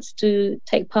anybody wants to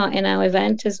take part in our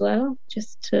event as well,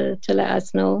 just to let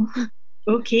us know.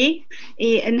 Okay,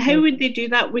 and how would they do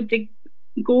that? Would they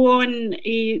go on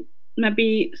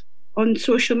maybe on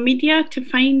social media to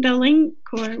find a link,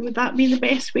 or would that be the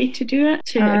best way to do it,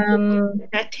 to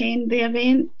attend the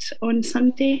event on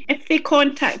Sunday? If they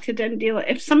contacted Indie,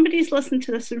 if somebody's listened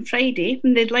to this on Friday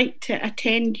and they'd like to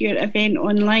attend your event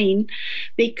online,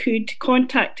 they could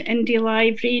contact Indie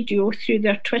Live Radio through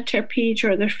their Twitter page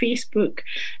or their Facebook,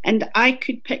 and I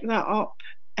could pick that up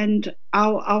and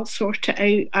I'll sort it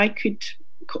out. I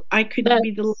could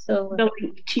be the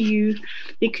link to you.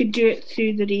 They could do it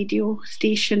through the radio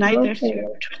station, either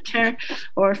through Twitter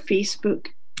or Facebook.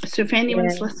 So if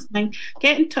anyone's listening,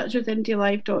 get in touch with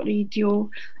indielive.radio,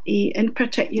 in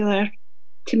particular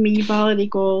to me, Valerie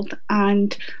Gold,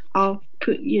 and I'll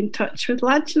put you in touch with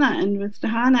Lajna and with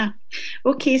Rehanna.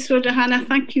 Okay, so Rehanna,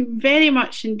 thank you very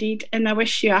much indeed, and I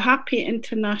wish you a happy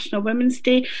International Women's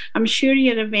Day. I'm sure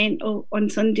your event on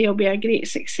Sunday will be a great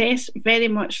success. Very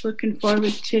much looking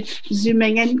forward to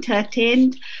zooming in to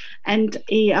attend, and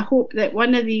I hope that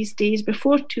one of these days,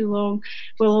 before too long,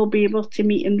 we'll all be able to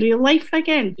meet in real life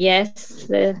again. Yes,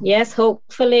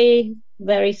 hopefully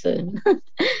very soon.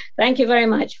 Thank you very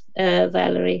much,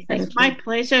 Valerie. It's my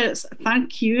pleasure.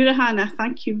 Thank you, Rehanna.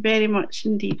 Thank you very much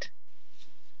indeed.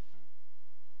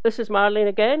 This is Marlene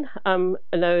again. I'm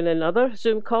now in another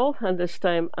Zoom call, and this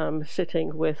time I'm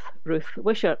sitting with Ruth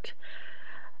Wishart.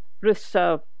 Ruth's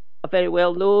a very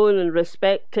well-known and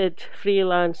respected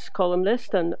freelance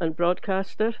columnist and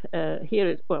broadcaster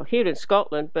here in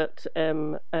Scotland, but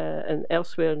and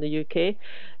elsewhere in the UK.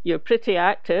 You're pretty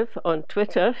active on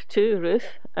Twitter too, Ruth.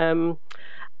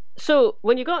 So,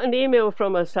 when you got an email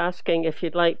from us asking if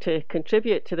you'd like to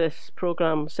contribute to this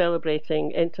programme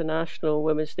celebrating International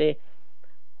Women's Day,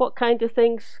 what kind of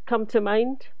things come to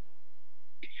mind?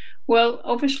 Well,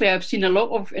 obviously, I've seen a lot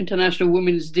of International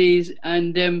Women's Days,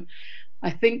 and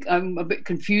I think I'm a bit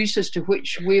confused as to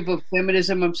which wave of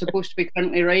feminism I'm supposed to be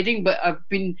currently riding, but I've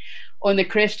been on the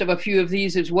crest of a few of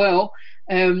these as well.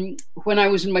 When I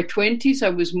was in my 20s, I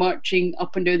was marching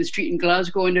up and down the street in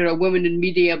Glasgow under a Women in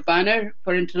Media banner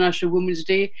for International Women's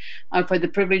Day. I've had the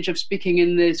privilege of speaking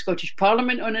in the Scottish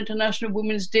Parliament on International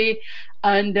Women's Day,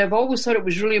 and I've always thought it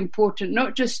was really important,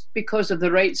 not just because of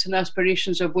the rights and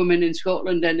aspirations of women in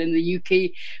Scotland and in the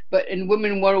UK, but in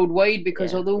women worldwide,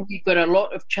 because although we've got a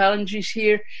lot of challenges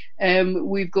here,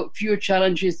 we've got fewer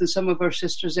challenges than some of our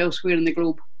sisters elsewhere in the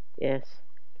globe. Yes.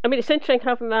 I mean, it's interesting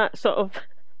having that sort of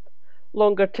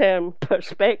longer term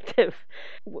perspective.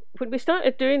 When we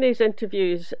started doing these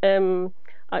interviews,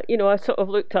 I sort of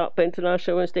looked up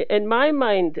International Women's Day. In my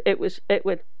mind, it was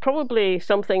probably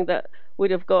something that would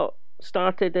have got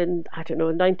started in,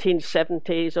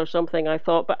 1970s or something, I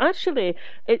thought, but actually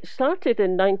it started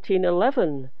in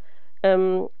 1911,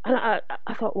 and I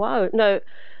thought, wow. Now,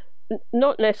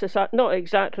 not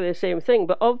exactly the same thing,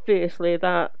 but obviously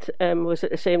that was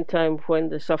at the same time when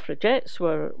the suffragettes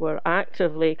were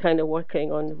actively kind of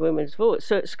working on women's vote.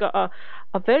 So it's got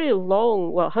a very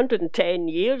long, 110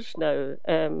 years now,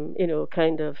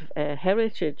 kind of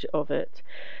heritage of it.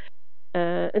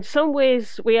 In some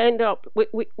ways, we end up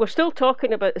we're still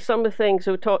talking about some of the things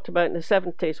we talked about in the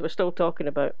 70s. We're still talking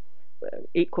about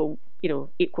equal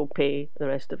pay, the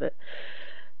rest of it.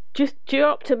 Do you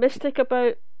optimistic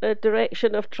about the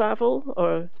direction of travel,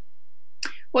 or?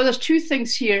 Well, there's two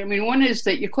things here. I mean, one is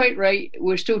that you're quite right.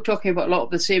 We're still talking about a lot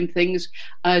of the same things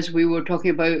as we were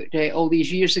talking about all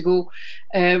these years ago.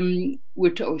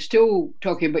 We're still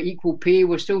talking about equal pay.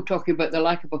 We're still talking about the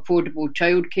lack of affordable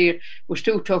childcare. We're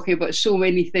still talking about so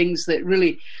many things that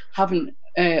really haven't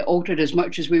altered as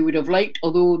much as we would have liked,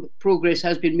 although progress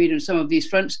has been made on some of these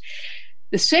fronts.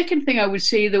 The second thing I would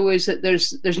say, though, is that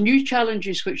there's new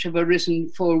challenges which have arisen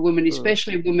for women,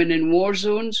 especially women in war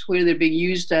zones, where they're being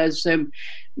used as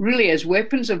really as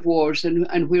weapons of wars,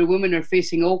 and where women are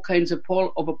facing all kinds of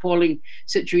appalling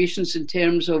situations in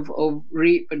terms of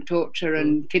rape and torture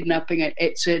and kidnapping,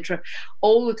 etc.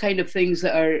 All the kind of things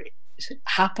that are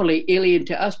happily alien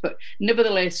to us, but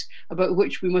nevertheless about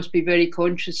which we must be very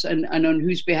conscious and on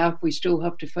whose behalf we still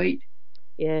have to fight.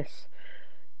 Yes.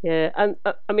 Yeah, and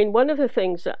I mean, one of the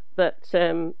things that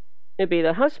maybe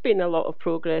there has been a lot of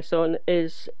progress on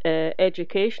is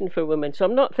education for women. So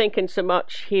I'm not thinking so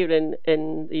much here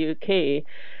in the UK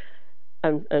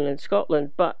and in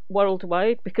Scotland, but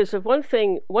worldwide, because of one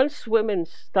thing, once women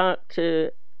start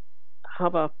to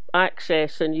have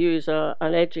access and use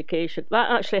an education,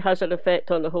 that actually has an effect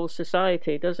on the whole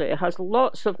society, does it? It has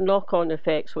lots of knock-on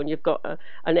effects when you've got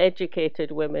an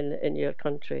educated women in your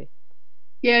country.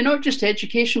 Yeah, not just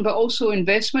education, but also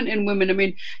investment in women. I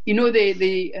mean,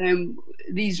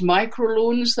 these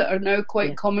microloans that are now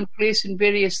quite commonplace in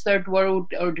various third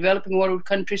world or developing world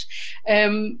countries.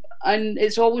 And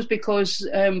it's always because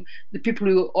the people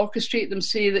who orchestrate them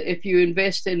say that if you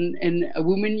invest in a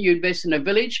woman, you invest in a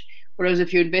village. Whereas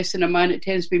if you invest in a man, it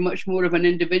tends to be much more of an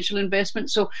individual investment.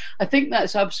 So I think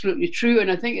that's absolutely true. And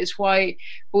I think it's why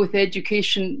both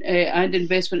education and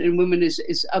investment in women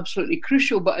is absolutely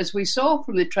crucial. But as we saw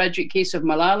from the tragic case of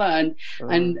Malala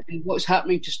and what's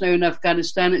happening just now in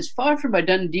Afghanistan, it's far from a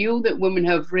done deal that women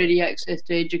have ready access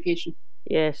to education.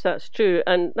 Yes, that's true.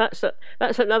 And that's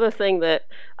another thing that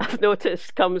I've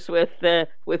noticed comes with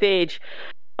age.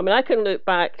 I mean, I can look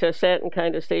back to a certain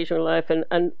kind of stage in my life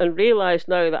and realise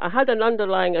now that I had an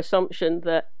underlying assumption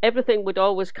that everything would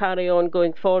always carry on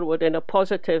going forward in a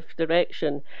positive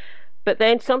direction. But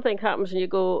then something happens and you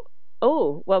go,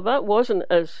 oh, well, that wasn't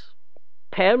as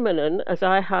permanent as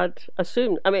I had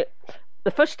assumed. I mean, the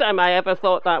first time I ever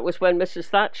thought that was when Mrs.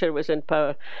 Thatcher was in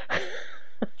power.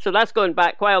 So that's going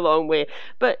back quite a long way.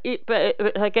 But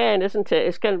again, isn't it?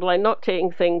 It's kind of like not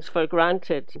taking things for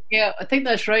granted. Yeah, I think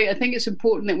that's right. I think it's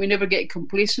important that we never get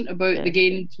complacent about the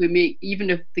gains we make, even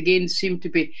if the gains seem to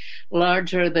be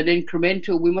larger than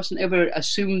incremental. We mustn't ever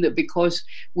assume that because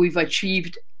we've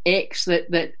achieved X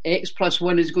that X plus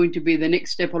one is going to be the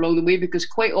next step along the way, because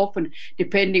quite often,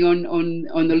 depending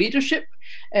on the leadership,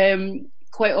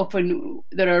 quite often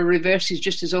there are reverses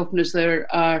just as often as there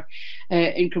are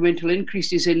incremental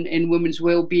increases in women's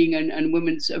well-being and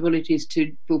women's abilities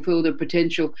to fulfil their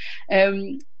potential.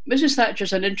 Mrs.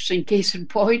 Thatcher's an interesting case in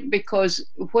point, because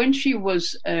when she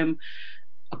was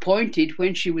appointed,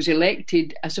 when she was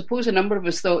elected, I suppose a number of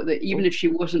us thought that even if she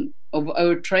wasn't of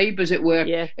our tribe, as it were,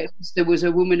 there was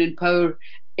a woman in power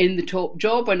in the top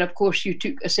job. And of course, you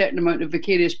took a certain amount of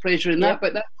vicarious pleasure in that,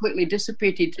 but that quickly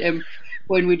dissipated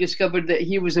when we discovered that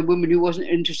here was a woman who wasn't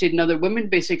interested in other women,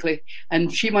 basically.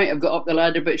 And she might have got up the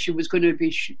ladder, but she was going to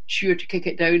be sure to kick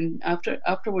it down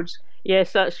afterwards.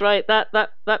 Yes, that's right.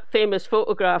 That famous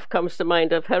photograph comes to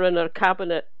mind of her in her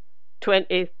cabinet,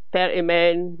 20, 30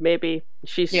 men, maybe.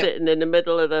 She's sitting in the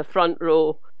middle of the front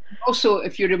row. Also,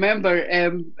 if you remember,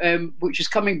 which is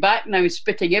coming back now,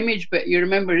 Spitting Image, but you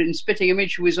remember in Spitting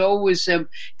Image, she was always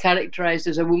characterised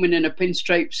as a woman in a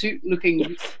pinstripe suit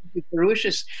looking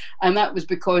ferocious. And that was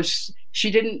because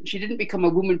she didn't become a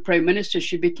woman Prime Minister.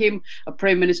 She became a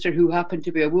Prime Minister who happened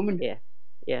to be a woman.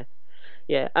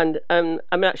 Yeah. And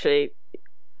I'm actually,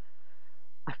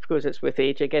 I suppose it's with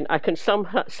age again, I can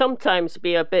sometimes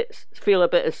feel a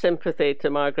bit of sympathy to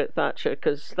Margaret Thatcher,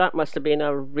 because that must have been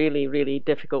a really, really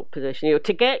difficult position,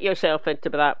 to get yourself into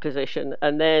that position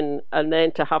and then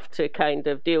to have to kind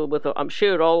of deal with, I'm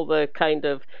sure, all the kind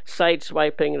of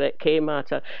sideswiping that came at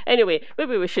her. Anyway,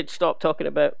 maybe we should stop talking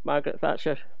about Margaret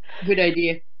Thatcher. Good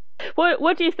idea.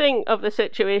 What do you think of the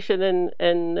situation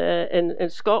in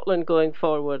Scotland going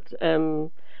forward?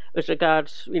 As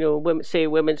regards,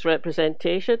 women's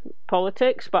representation,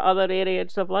 politics, but other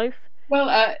areas of life? Well,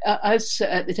 as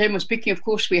at the time of speaking, of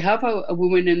course, we have a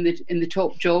woman in the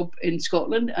top job in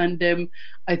Scotland, and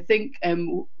I think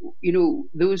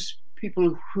those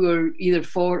people who are either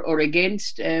for or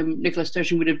against Nicola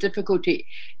Sturgeon would have difficulty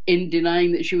in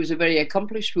denying that she was a very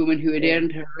accomplished woman who had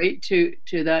earned her right to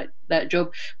that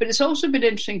job. But it's also been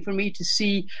interesting for me to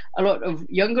see a lot of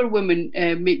younger women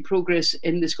make progress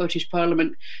in the Scottish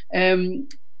Parliament.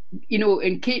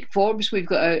 In Kate Forbes, we've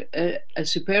got a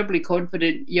superbly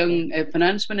confident young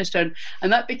finance minister,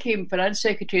 and that became finance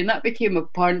secretary, and that became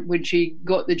apparent when she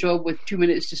got the job with 2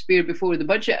 minutes to spare before the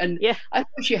budget. And I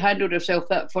thought she handled herself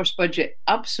that first budget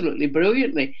absolutely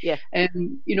brilliantly.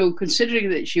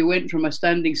 Considering that she went from a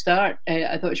standing start,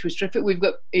 I thought she was terrific. We've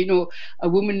got a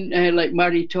woman like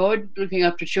Mary Todd looking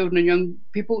after children and young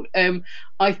people.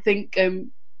 I think.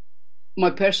 My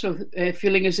personal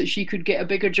feeling is that she could get a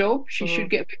bigger job. She should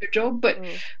get a bigger job. But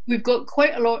we've got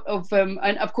quite a lot of, and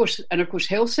of course,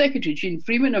 Health Secretary Jeane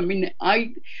Freeman. I mean,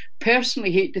 I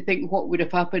personally hate to think what would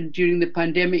have happened during the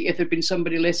pandemic if there'd been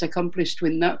somebody less accomplished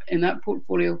in that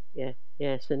portfolio. Yeah.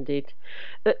 Yes, indeed.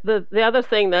 The other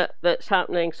thing that's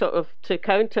happening, sort of to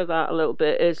counter that a little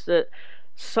bit, is that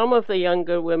some of the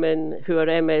younger women who are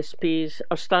MSPs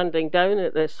are standing down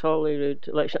at this Holyrood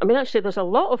election. I mean, actually, there's a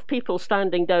lot of people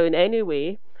standing down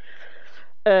anyway,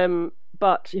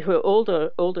 but who are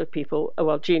older people.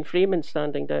 Well, Jeane Freeman's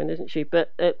standing down, isn't she?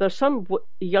 But there's some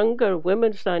younger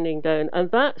women standing down, and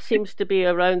that seems to be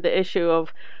around the issue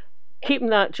of keeping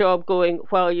that job going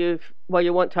while you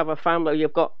want to have a family.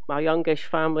 You've got a youngish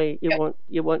family. You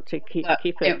want to keep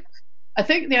it. I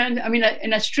think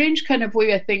in a strange kind of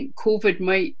way, I think COVID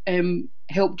might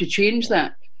help to change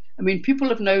that. I mean, people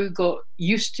have now got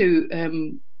used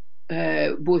to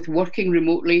both working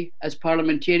remotely as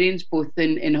parliamentarians, both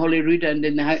in Holyrood and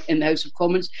in the House of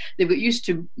Commons. They've got used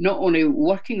to not only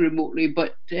working remotely,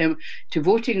 but to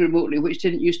voting remotely, which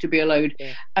didn't used to be allowed.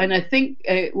 Yeah. And I think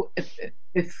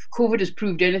if COVID has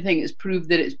proved anything, it's proved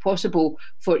that it's possible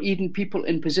for even people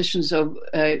in positions of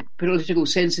political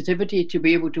sensitivity to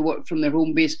be able to work from their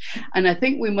home base. And I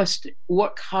think we must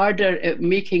work harder at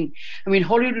making... I mean,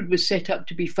 Holyrood was set up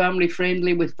to be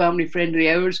family-friendly with family-friendly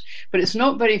hours, but it's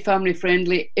not very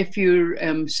family-friendly if you're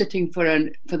sitting for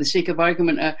the sake of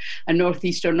argument, a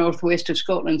northeast or northwest of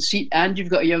Scotland seat, and you've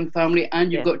got a young family,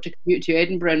 and you've got to commute to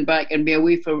Edinburgh and back and be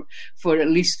away for at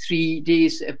least 3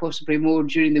 days, possibly more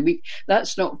during the week. That's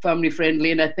not family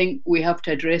friendly, and I think we have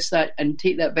to address that and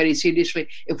take that very seriously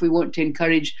if we want to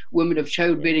encourage women of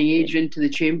childbearing age into the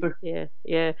chamber. Yeah.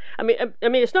 I mean,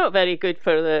 it's not very good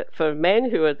for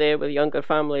men who are there with younger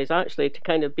families, actually, to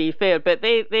kind of be fair, but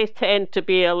they tend to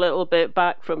be a little bit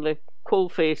back from the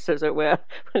coalface, as it were,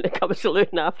 when it comes to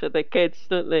looking after the kids,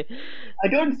 don't they? I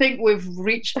don't think we've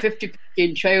reached 50-50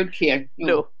 in childcare.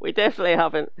 No, we definitely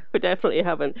haven't.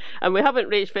 And we haven't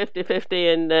reached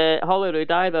 50-50 in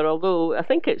Holyrood either, although I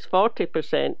think it's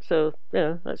 40%. So,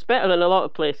 that's better than a lot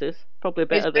of places. Probably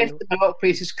better than a lot of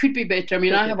places. Could be better. I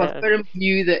mean, I have a firm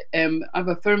view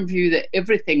that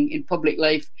everything in public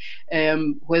life,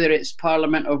 whether it's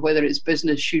Parliament or whether it's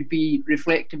business, should be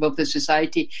reflective of the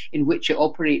society in which it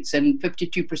operates. And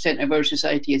 52% of our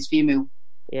society is female.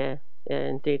 Yeah,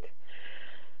 indeed.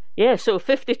 Yeah, so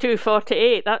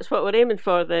 52-48. That's what we're aiming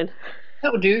for then.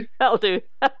 That'll do. That'll do.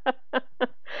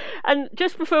 And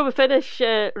just before we finish,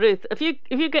 Ruth, if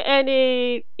you get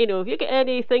any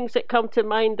things that come to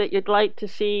mind that you'd like to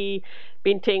see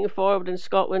being taken forward in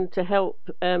Scotland to help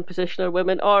position our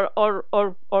women, or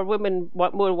women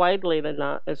more widely than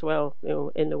that as well,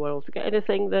 in the world, to get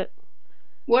anything that.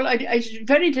 Well, it's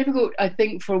very difficult, I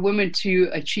think, for women to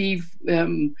achieve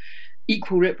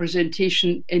equal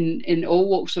representation in all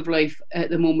walks of life at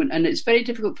the moment, and it's very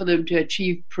difficult for them to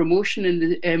achieve promotion.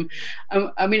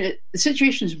 The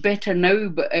situation is better now,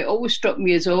 but it always struck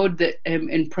me as odd that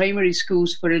in primary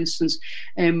schools, for instance,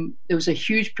 there was a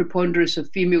huge preponderance of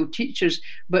female teachers,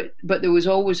 but there was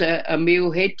always a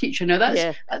male head teacher. Now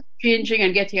that's changing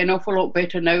and getting an awful lot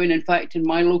better now, and in fact in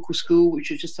my local school,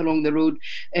 which is just along the road,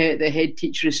 the head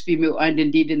teacher is female, and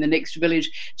indeed in the next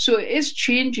village. So it is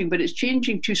changing, but it's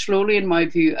changing too slowly in my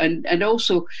view. And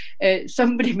also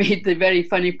somebody made the very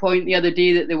funny point the other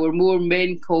day that there were more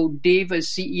men called Dave as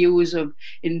CEOs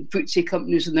in FTSE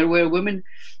companies than there were women,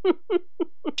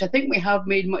 which I think we have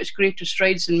made much greater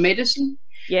strides in medicine.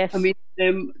 Yes. I mean,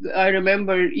 I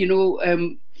remember,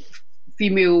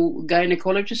 female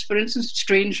gynecologists, for instance,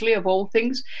 strangely of all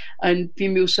things, and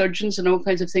female surgeons and all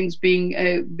kinds of things being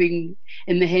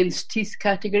in the hen's teeth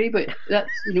category. But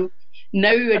that's,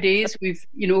 nowadays we've,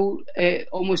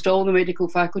 almost all the medical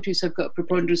faculties have got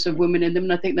preponderance of women in them,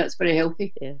 and I think that's very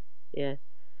healthy. Yeah.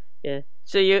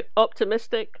 So you're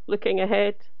optimistic looking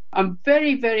ahead? I'm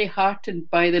very, very heartened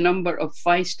by the number of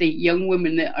feisty young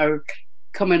women that are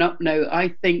coming up now. I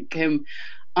think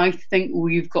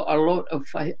we've got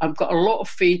I've got a lot of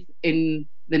faith in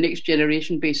the next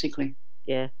generation, basically.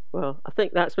 Yeah, well, I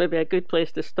think that's maybe a good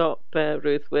place to stop,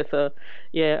 Ruth, with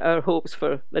our hopes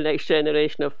for the next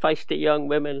generation of feisty young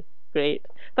women. Great.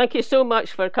 Thank you so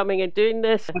much for coming and doing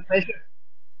this. My pleasure.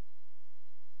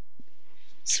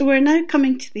 So we're now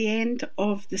coming to the end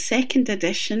of the second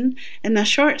edition in a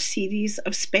short series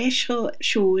of special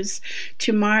shows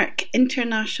to mark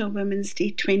International Women's Day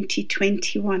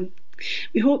 2021.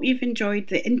 We hope you've enjoyed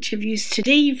the interviews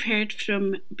today. You've heard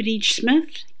from Breege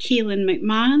Smith, Keelan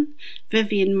McMahon,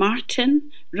 Vivian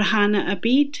Martin, Rahana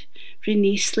Abid,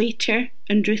 Renee Slater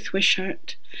and Ruth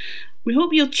Wishart. We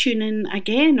hope you'll tune in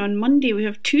again on Monday. We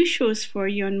have 2 shows for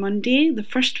you on Monday. The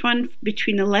first one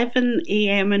between 11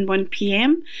 a.m. and 1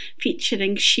 p.m,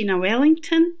 featuring Sheena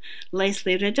Wellington,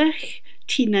 Leslie Riddick,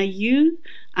 Tina Yu,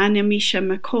 Anna-Misha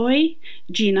McCoy,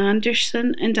 Jean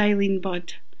Anderson and Eileen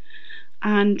Budd.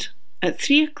 And at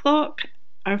 3 o'clock,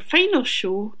 our final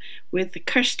show with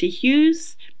Kirsty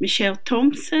Hughes, Michelle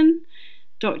Thompson,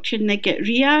 Dr. Nighat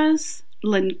Riaz,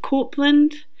 Lynn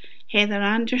Copeland, Heather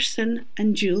Anderson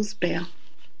and Jules Bell.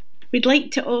 We'd like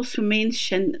to also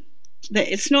mention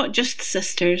that it's not just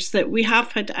sisters, that we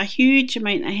have had a huge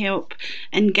amount of help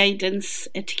and guidance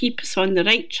to keep us on the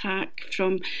right track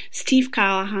from Steve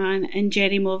Callahan and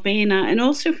Jerry Mulvena, and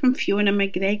also from Fiona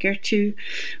McGregor too,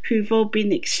 who've all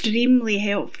been extremely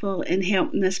helpful in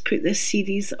helping us put this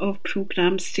series of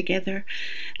programmes together.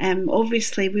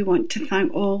 Obviously we want to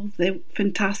thank all the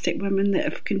fantastic women that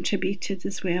have contributed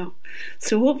as well.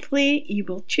 So hopefully you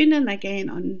will tune in again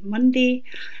on Monday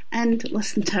and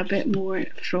listen to a bit more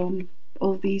from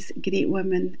all these great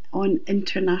women on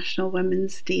International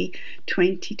Women's Day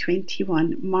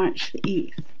 2021, March the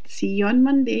 8th. See you on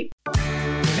Monday.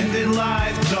 Ending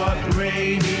Live Talk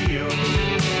Radio.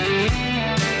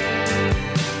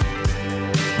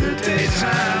 The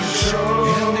Daytime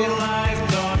Show.